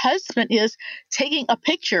here her husband is taking a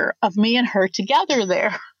picture of me and her together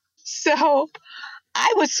there. So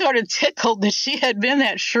I was sort of tickled that she had been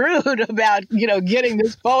that shrewd about, getting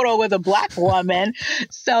this photo with a Black woman.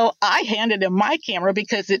 So I handed him my camera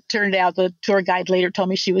because it turned out the tour guide later told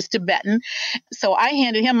me she was Tibetan. So I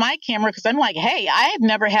handed him my camera because I'm like, hey, I've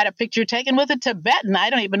never had a picture taken with a Tibetan. I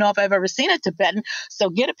don't even know if I've ever seen a Tibetan. So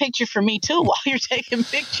get a picture for me too while you're taking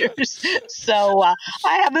pictures. So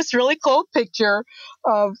I have this really cool picture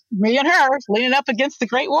of me and her leaning up against the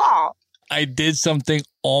Great Wall. I did something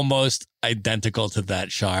almost identical to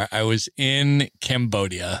that, Shar. I was in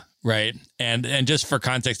Cambodia, right? And just for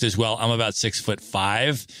context as well, I'm about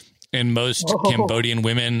 6'5", and most Cambodian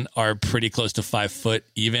women are pretty close to 5 foot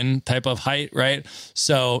even type of height, right?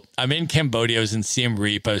 So I'm in Cambodia. I was in Siem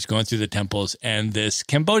Reap. I was going through the temples, and this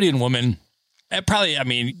Cambodian woman, probably,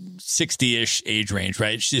 60-ish age range,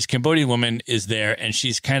 right? This Cambodian woman is there, and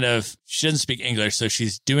she doesn't speak English, so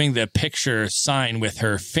she's doing the picture sign with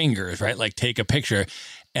her fingers, right? Like, take a picture.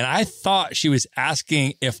 And I thought she was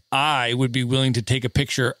asking if I would be willing to take a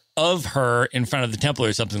picture of her in front of the temple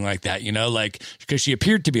or something like that, because she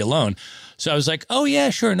appeared to be alone. So I was like, oh,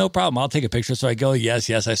 yeah, sure, no problem. I'll take a picture. So I go, yes,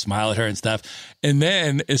 I smile at her and stuff. And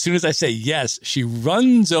then as soon as I say yes, she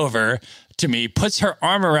runs over to me, puts her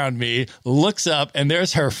arm around me, looks up, and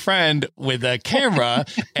there's her friend with a camera,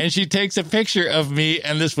 and she takes a picture of me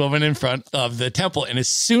and this woman in front of the temple. And as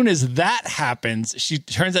soon as that happens,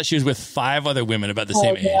 turns out she was with 5 other women about the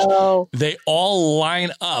same age. They all line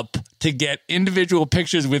up to get individual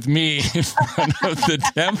pictures with me in front of the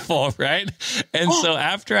temple, right? And so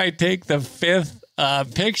after I take the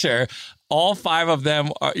 5th picture, all 5 of them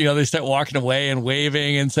are, they start walking away and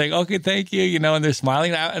waving and saying, okay, thank you, and they're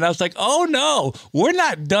smiling out. And I was like, oh no, we're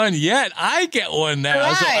not done yet. I get one now.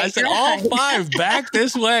 Right, so I said, all 5 back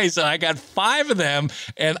this way. So I got 5 of them,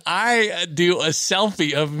 and I do a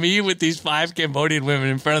selfie of me with these 5 Cambodian women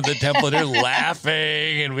in front of the temple. They're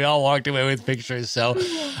laughing, and we all walked away with pictures. So,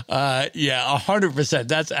 100%.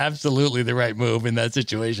 That's absolutely the right move in that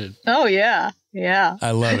situation. Oh, yeah. Yeah.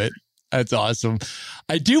 I love it. That's awesome.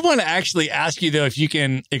 I do want to actually ask you, though, if you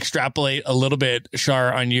can extrapolate a little bit,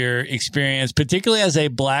 Shar, on your experience, particularly as a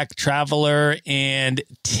Black traveler, and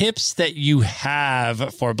tips that you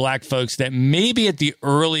have for Black folks that may be at the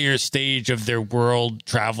earlier stage of their world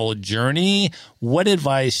travel journey. What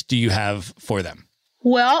advice do you have for them?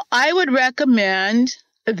 Well, I would recommend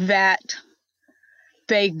that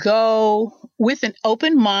they go with an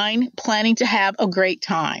open mind, planning to have a great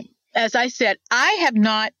time. As I said, I have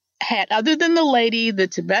not had, other than the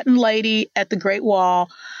Tibetan lady at the Great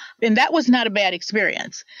Wall, and that was not a bad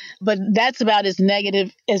experience, but that's about as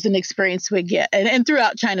negative as an experience we get. And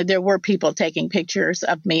throughout China, there were people taking pictures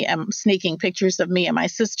of me and sneaking pictures of me and my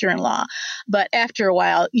sister-in-law. But after a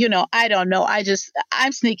while, I don't know.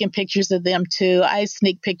 I'm sneaking pictures of them too. I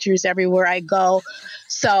sneak pictures everywhere I go.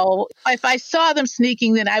 So if I saw them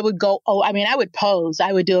sneaking, then I would go, I would pose.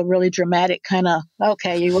 I would do a really dramatic kind of,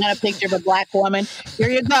 okay, you want a picture of a Black woman? Here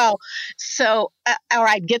you go. So, or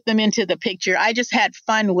I'd get them into the picture. I just had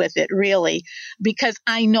fun with it, really, because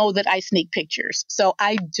I know that I sneak pictures. So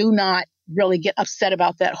I do not really get upset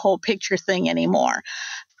about that whole picture thing anymore.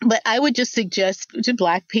 But I would just suggest to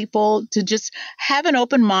Black people to just have an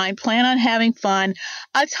open mind, plan on having fun.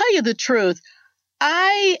 I'll tell you the truth.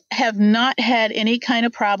 I have not had any kind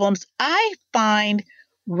of problems. I find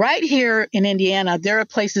right here in Indiana, there are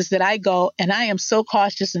places that I go and I am so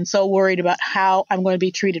cautious and so worried about how I'm going to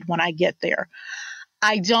be treated when I get there.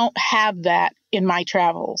 I don't have that in my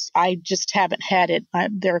travels. I just haven't had it.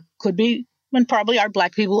 There could be, and probably our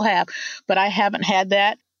Black people have, but I haven't had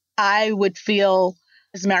that. I would feel,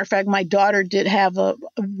 as a matter of fact, my daughter did have a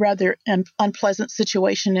rather unpleasant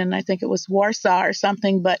situation, and I think it was Warsaw or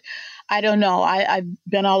something, but I don't know. I've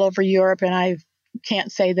been all over Europe, and I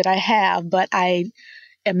can't say that I have, but I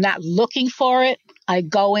am not looking for it. I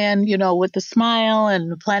go in, with a smile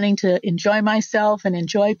and planning to enjoy myself and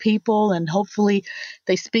enjoy people, and hopefully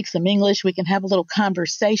they speak some English. We can have a little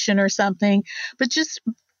conversation or something, but just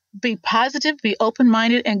be positive, be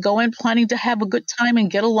open-minded, and go in planning to have a good time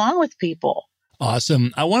and get along with people.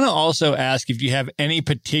 Awesome. I want to also ask if you have any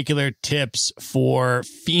particular tips for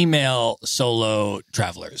female solo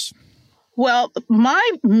travelers. Well,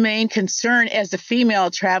 my main concern as a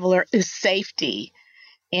female traveler is safety,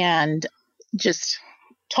 and just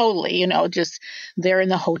totally, just there in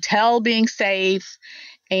the hotel being safe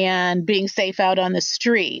and being safe out on the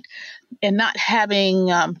street and not having,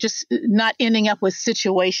 just not ending up with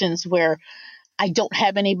situations where I don't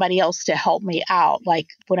have anybody else to help me out. Like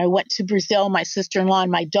when I went to Brazil, my sister-in-law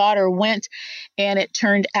and my daughter went, and it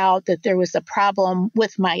turned out that there was a problem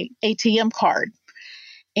with my ATM card.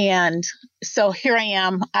 And so here I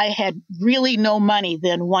am. I had really no money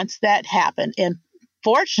then once that happened. And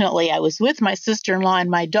fortunately, I was with my sister-in-law and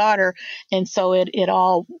my daughter, and so it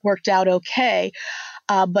all worked out okay.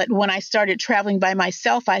 But when I started traveling by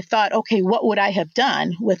myself, I thought, okay, what would I have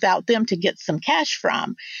done without them to get some cash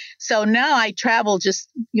from? So now I travel just,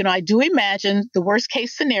 I do imagine the worst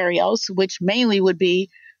case scenarios, which mainly would be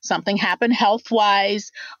something happened health-wise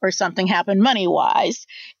or something happened money-wise.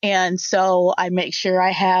 And so I make sure I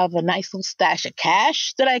have a nice little stash of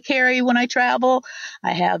cash that I carry when I travel.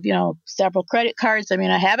 I have, several credit cards. I mean,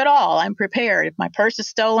 I have it all. I'm prepared. If my purse is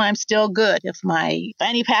stolen, I'm still good. If my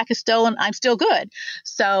fanny pack is stolen, I'm still good.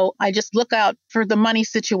 So I just look out for the money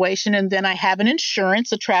situation. And then I have an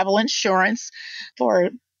insurance, a travel insurance for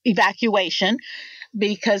evacuation,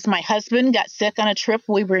 because my husband got sick on a trip.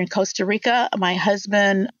 We were in Costa Rica. My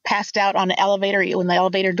husband passed out on the elevator. When the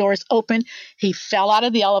elevator doors opened, he fell out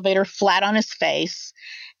of the elevator flat on his face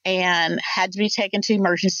and had to be taken to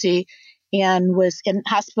emergency and was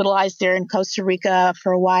hospitalized there in Costa Rica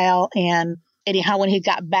for a while. And anyhow, when he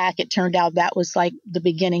got back, it turned out that was like the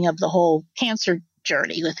beginning of the whole cancer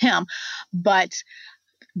journey with him. But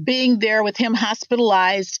being there with him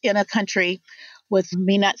hospitalized in a country with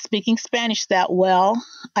me not speaking Spanish that well,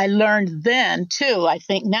 I learned then too. I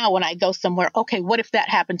think now when I go somewhere, okay, what if that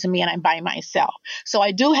happened to me and I'm by myself? So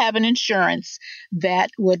I do have an insurance that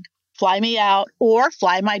would fly me out or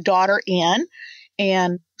fly my daughter in.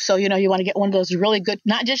 And so, you want to get one of those really good,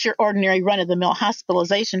 not just your ordinary run-of-the-mill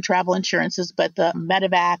hospitalization travel insurances, but the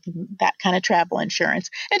medevac, that kind of travel insurance.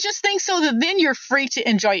 And just think so that then you're free to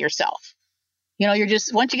enjoy yourself. You're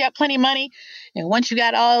just, once you got plenty of money and once you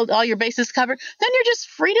got all your bases covered, then you're just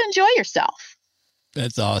free to enjoy yourself.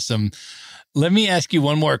 That's awesome. Let me ask you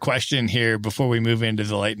one more question here before we move into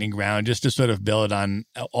the lightning round, just to sort of build on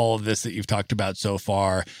all of this that you've talked about so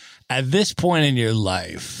far. At this point in your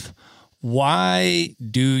life, why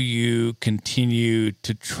do you continue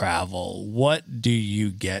to travel? What do you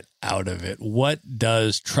get out of it? What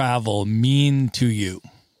does travel mean to you?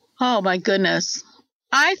 Oh, my goodness.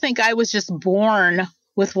 I think I was just born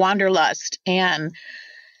with wanderlust, and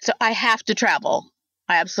so I have to travel.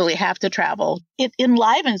 I absolutely have to travel. It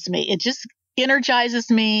enlivens me. It just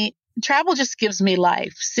energizes me. Travel just gives me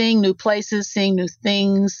life. Seeing new places, seeing new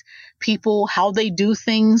things, people, how they do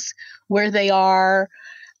things, where they are,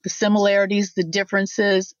 the similarities, the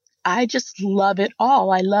differences. I just love it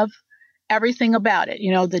all. I love everything about it.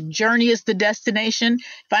 The journey is the destination.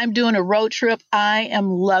 If I'm doing a road trip, I am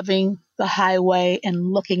loving the highway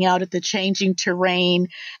and looking out at the changing terrain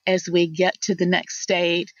as we get to the next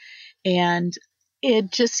state. And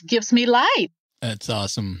it just gives me life. That's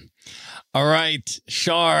awesome. All right,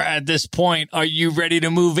 Shar, at this point, are you ready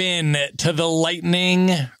to move in to the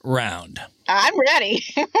lightning round? I'm ready.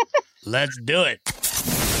 Let's do it.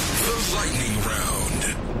 The lightning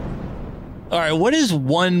round. All right, what is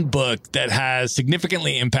one book that has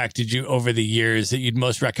significantly impacted you over the years that you'd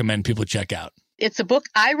most recommend people check out? It's a book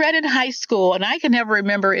I read in high school, and I can never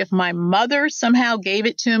remember if my mother somehow gave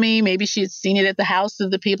it to me. Maybe she had seen it at the house of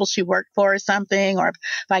the people she worked for or something, or if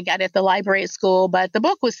I got it at the library at school. But the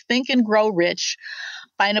book was Think and Grow Rich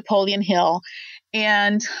by Napoleon Hill.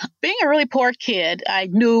 And being a really poor kid, I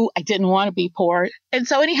knew I didn't want to be poor. And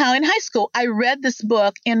so anyhow, in high school, I read this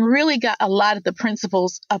book and really got a lot of the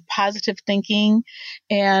principles of positive thinking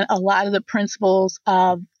and a lot of the principles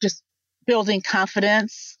of just building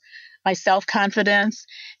confidence, my self-confidence.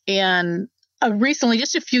 And recently,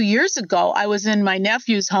 just a few years ago, I was in my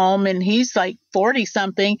nephew's home, and he's like 40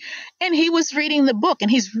 something, and he was reading the book, and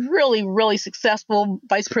he's really, really successful,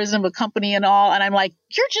 vice president of a company and all. And I'm like,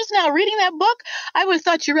 you're just now reading that book? I would have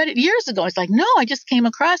thought you read it years ago. It's like, no, I just came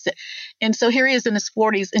across it. And so here he is in his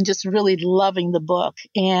 40s and just really loving the book.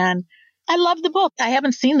 And I love the book. I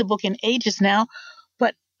haven't seen the book in ages now,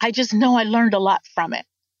 but I just know I learned a lot from it.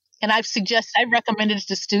 And I recommended it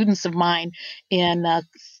to students of mine. And, a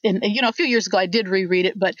few years ago, I did reread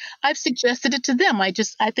it, but I've suggested it to them. I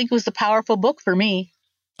think it was a powerful book for me.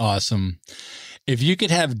 Awesome. If you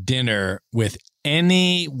could have dinner with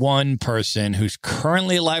any one person who's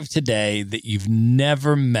currently alive today that you've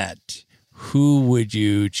never met, who would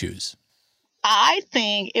you choose? I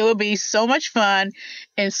think it would be so much fun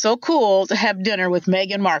and so cool to have dinner with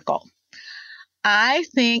Meghan Markle. I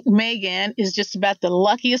think Megan is just about the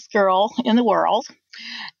luckiest girl in the world.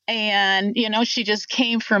 And, she just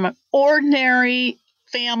came from an ordinary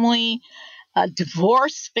family, a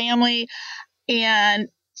divorced family, and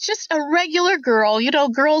just a regular girl.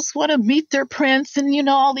 Girls want to meet their prince, and,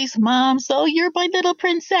 all these moms, oh, you're my little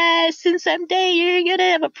princess, and someday you're going to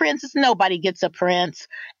have a princess. Nobody gets a prince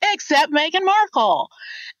except Meghan Markle.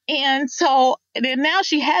 And now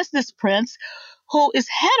she has this prince who is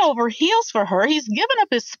head over heels for her. He's given up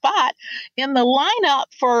his spot in the lineup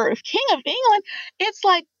for King of England. It's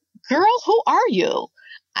like, girl, who are you?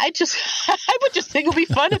 I would just think it would be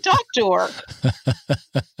fun to talk to her.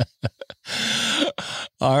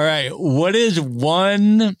 All right. What is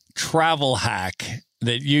one travel hack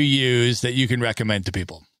that you use that you can recommend to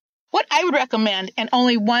people? What I would recommend, and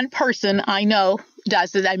only one person I know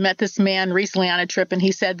does it. I met this man recently on a trip, and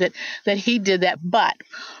he said that he did that. But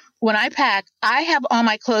when I pack, I have all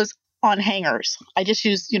my clothes on hangers. I just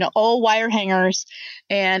use, old wire hangers,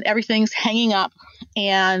 and everything's hanging up.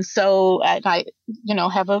 And so I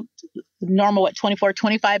have a normal, 24,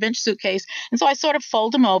 25-inch suitcase. And so I sort of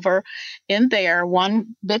fold them over in there,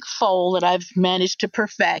 one big fold that I've managed to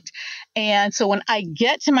perfect. And so when I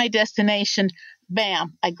get to my destination,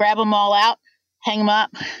 bam, I grab them all out, hang them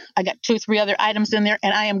up. I got 2-3 other items in there,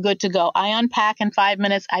 and I am good to go. I unpack in 5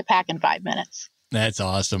 minutes. I pack in 5 minutes. That's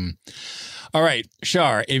awesome. All right,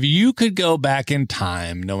 Shar, if you could go back in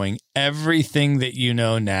time knowing everything that you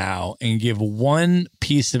know now and give one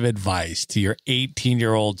piece of advice to your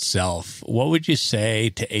 18-year-old self, what would you say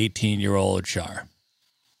to 18-year-old Shar?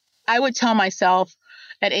 I would tell myself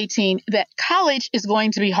at 18 that college is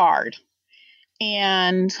going to be hard.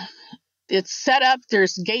 And it's set up.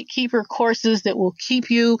 There's gatekeeper courses that will keep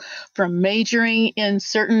you from majoring in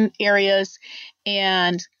certain areas,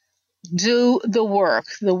 and do the work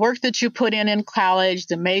that you put in college,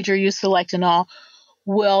 the major you select and all,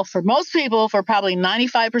 will, for most people, for probably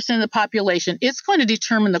 95% of the population, it's going to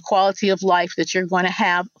determine the quality of life that you're going to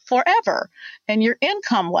have forever and your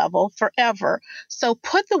income level forever. So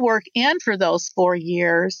put the work in for those 4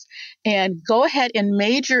 years and go ahead and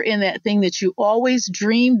major in that thing that you always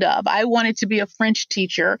dreamed of. I wanted to be a French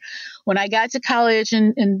teacher. When I got to college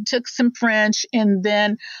and took some French, and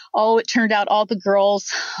then, it turned out all the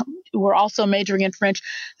girls were also majoring in French.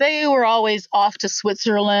 They were always off to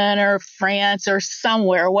Switzerland or France or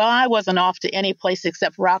somewhere. Well, I wasn't off to any place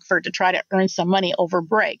except Rockford to try to earn some money over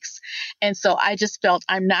breaks. And so I just felt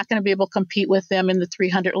I'm not going to be able to compete with them in the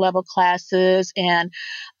 300 level classes. And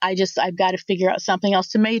I've got to figure out something else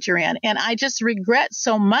to major in. And I just regret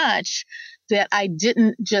so much that I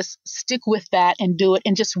didn't just stick with that and do it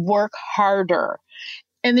and just work harder.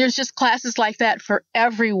 And there's just classes like that for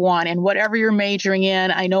everyone, and whatever you're majoring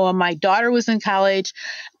in. I know when my daughter was in college,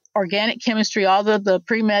 organic chemistry, all the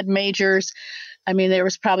pre-med majors, I mean, there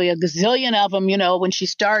was probably a gazillion of them, when she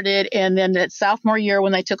started. And then that sophomore year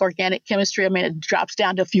when they took organic chemistry, I mean, it drops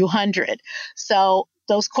down to a few hundred. So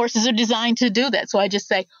those courses are designed to do that. So I just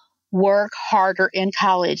say, work harder in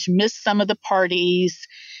college, miss some of the parties,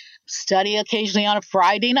 study occasionally on a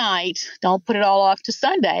Friday night. Don't put it all off to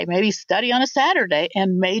Sunday. Maybe study on a Saturday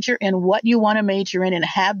and major in what you want to major in and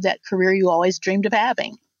have that career you always dreamed of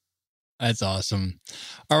having. That's awesome.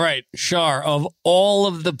 All right, Shar, of all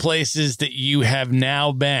of the places that you have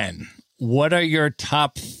now been, what are your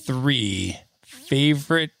top 3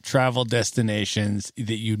 favorite travel destinations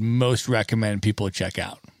that you'd most recommend people check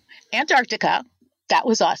out? Antarctica. That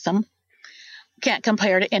was awesome. Can't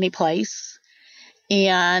compare to any place.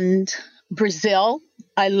 And Brazil.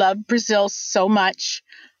 I love Brazil so much.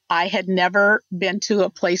 I had never been to a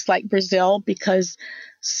place like Brazil because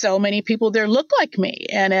so many people there look like me.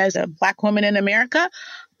 And as a Black woman in America,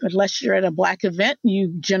 unless you're at a Black event,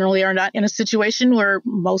 you generally are not in a situation where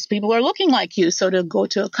most people are looking like you. So to go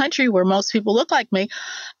to a country where most people look like me,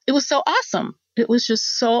 it was so awesome. It was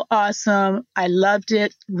just so awesome. I loved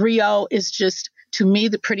it. Rio is just, to me,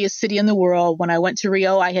 the prettiest city in the world. When I went to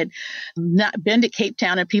Rio, I had not been to Cape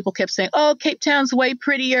Town, and people kept saying, oh, Cape Town's way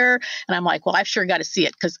prettier. And I'm like, well, I've sure got to see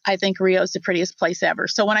it because I think Rio is the prettiest place ever.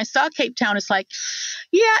 So when I saw Cape Town, it's like,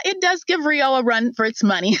 yeah, it does give Rio a run for its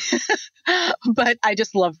money. But I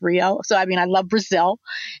just love Rio. So, I love Brazil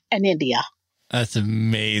and India. That's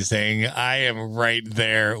amazing. I am right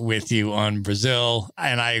there with you on Brazil,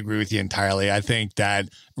 and I agree with you entirely. I think that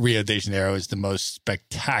Rio de Janeiro is the most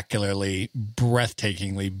spectacularly,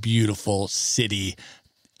 breathtakingly beautiful city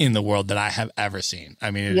in the world that I have ever seen. I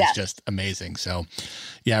mean, it Yes. is just amazing. So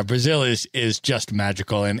yeah, Brazil is just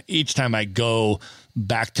magical. And each time I go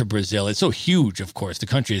back to Brazil, it's so huge, of course. The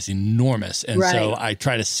country is enormous. And so I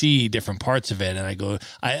try to see different parts of it. And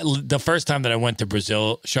the first time that I went to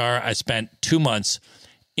Brazil, Shar, I spent 2 months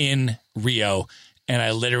in Rio. And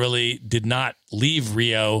I literally did not leave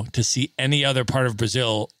Rio to see any other part of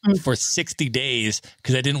Brazil for 60 days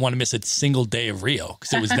because I didn't want to miss a single day of Rio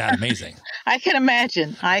because it was that amazing. I can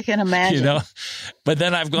imagine. You know, but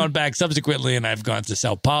then I've gone back subsequently and I've gone to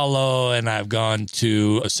Sao Paulo and I've gone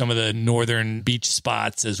to some of the northern beach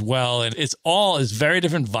spots as well. And it's very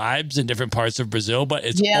different vibes in different parts of Brazil, but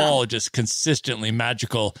it's all just consistently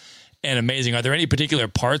magical and amazing. Are there any particular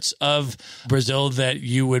parts of Brazil that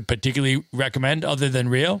you would particularly recommend other than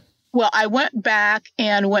Rio? Well, I went back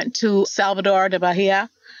and went to Salvador de Bahia,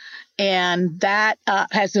 and that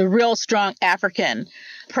has a real strong African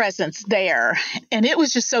presence there. And it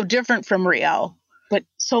was just so different from Rio, but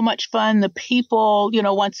so much fun. The people,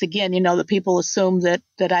 once again, the people assumed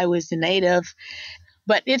that I was a native,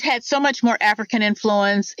 but it had so much more African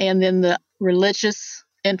influence and then the religious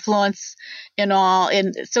influence and all.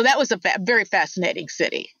 And so that was a very fascinating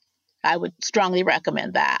city. I would strongly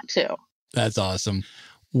recommend that too. That's awesome.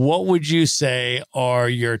 What would you say are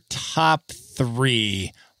your top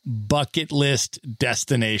 3 bucket list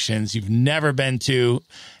destinations you've never been to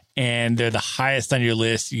and they're the highest on your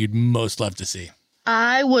list you'd most love to see?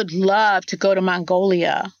 I would love to go to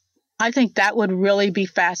Mongolia. I think that would really be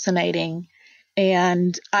fascinating.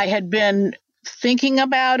 And I had been thinking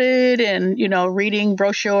about it and, reading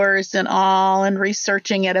brochures and all and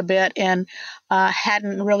researching it a bit and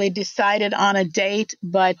hadn't really decided on a date.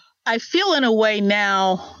 But I feel in a way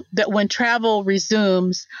now that when travel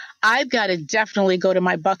resumes, I've got to definitely go to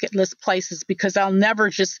my bucket list places because I'll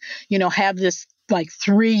never just, have this like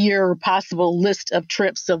 3-year possible list of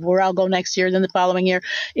trips of where I'll go next year, then the following year.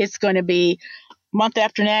 It's going to be month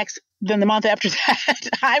after next. Then the month after that,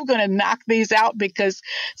 I'm going to knock these out because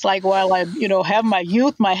it's like, while I, have my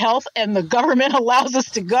youth, my health, and the government allows us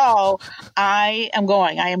to go, I am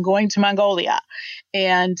going to Mongolia.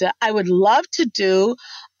 And I would love to do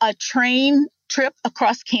a train trip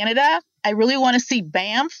across Canada. I really want to see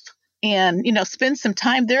Banff and, spend some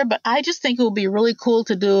time there. But I just think it would be really cool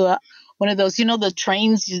to do one of those, the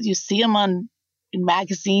trains, you see them in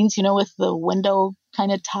magazines, with the window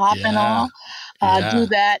kind of top and all. Do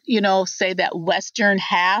that, say that western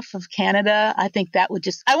half of Canada. I think that would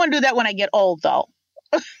I want to do that when I get old, though.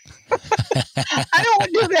 I don't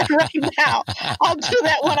want to do that right now. I'll do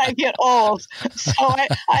that when I get old. So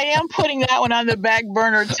I am putting that one on the back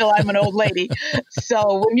burner until I'm an old lady.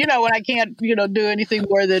 So when I can't, do anything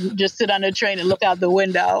more than just sit on a train and look out the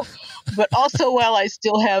window. But also while I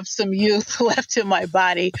still have some youth left in my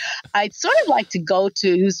body, I'd sort of like to go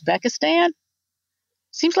to Uzbekistan.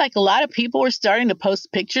 Seems like a lot of people are starting to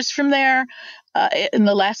post pictures from there in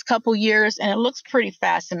the last couple years, and it looks pretty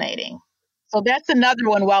fascinating. So that's another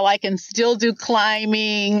one. While I can still do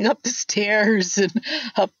climbing up the stairs and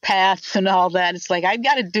up paths and all that, it's like I've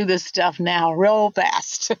got to do this stuff now real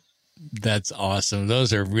fast. That's awesome.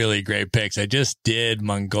 Those are really great picks. I just did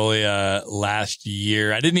Mongolia last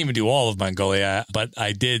year. I didn't even do all of Mongolia, but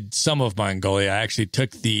I did some of Mongolia. I actually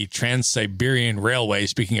took the Trans-Siberian Railway,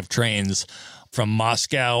 speaking of trains, from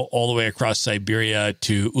Moscow all the way across Siberia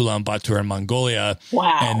to Ulaanbaatar in Mongolia.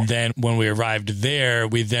 Wow. And then when we arrived there,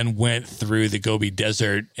 we then went through the Gobi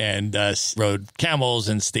Desert and rode camels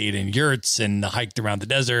and stayed in yurts and hiked around the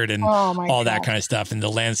desert and all that kind of stuff. And the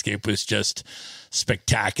landscape was just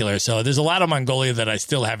spectacular. So there's a lot of Mongolia that I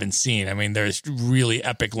still haven't seen. I mean, there's really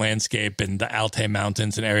epic landscape in the Altai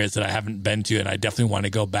Mountains and areas that I haven't been to, and I definitely want to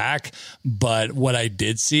go back. But what I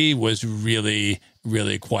did see was really,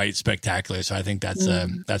 really quite spectacular. So I think that's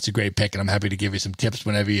a great pick, and I'm happy to give you some tips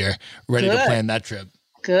whenever you're ready to plan that trip.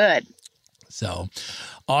 Good. So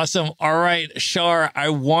awesome. All right, Shar, I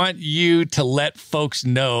want you to let folks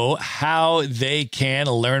know how they can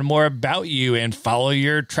learn more about you and follow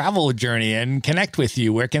your travel journey and connect with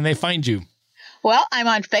you. Where can they find you? Well, I'm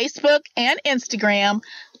on Facebook and Instagram,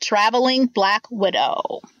 Traveling Black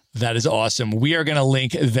Widow. That is awesome. We are going to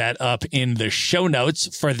link that up in the show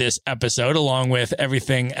notes for this episode, along with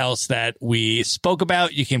everything else that we spoke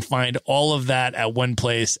about. You can find all of that at one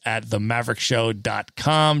place at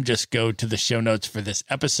themaverickshow.com. Just go to the show notes for this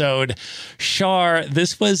episode. Shar,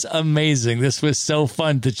 this was amazing. This was so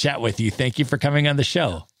fun to chat with you. Thank you for coming on the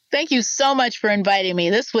show. Thank you so much for inviting me.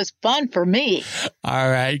 This was fun for me. All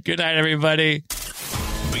right. Good night, everybody.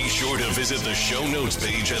 Be sure sure to visit the show notes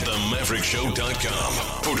page at themaverickshow.com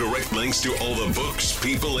for direct links to all the books,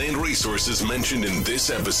 people, and resources mentioned in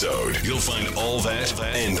this episode. You'll find all that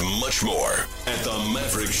and much more at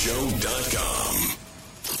themaverickshow.com.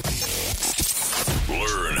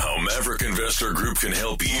 Learn how Maverick Investor Group can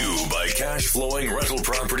help you buy cash flowing rental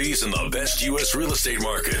properties in the best U.S. real estate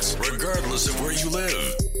markets, regardless of where you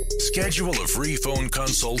live. Schedule a free phone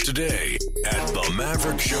consult today at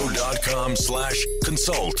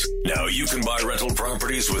themaverickshow.com/consult. Now you can buy rental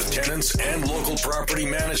properties with tenants and local property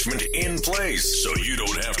management in place, so you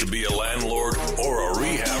don't have to be a landlord or a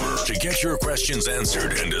rehabber. To get your questions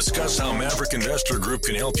answered and discuss how Maverick Investor Group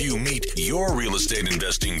can help you meet your real estate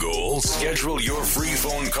investing goals, schedule your free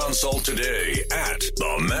phone consult today at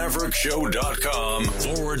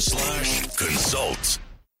themaverickshow.com/consult.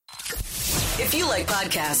 If you like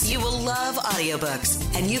podcasts, you will love audiobooks,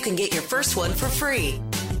 and you can get your first one for free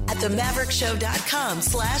at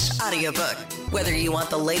themaverickshow.com/audiobook. Whether you want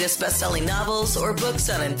the latest best-selling novels or books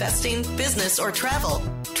on investing, business, or travel,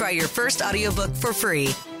 try your first audiobook for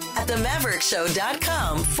free at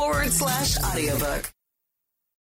themaverickshow.com/audiobook.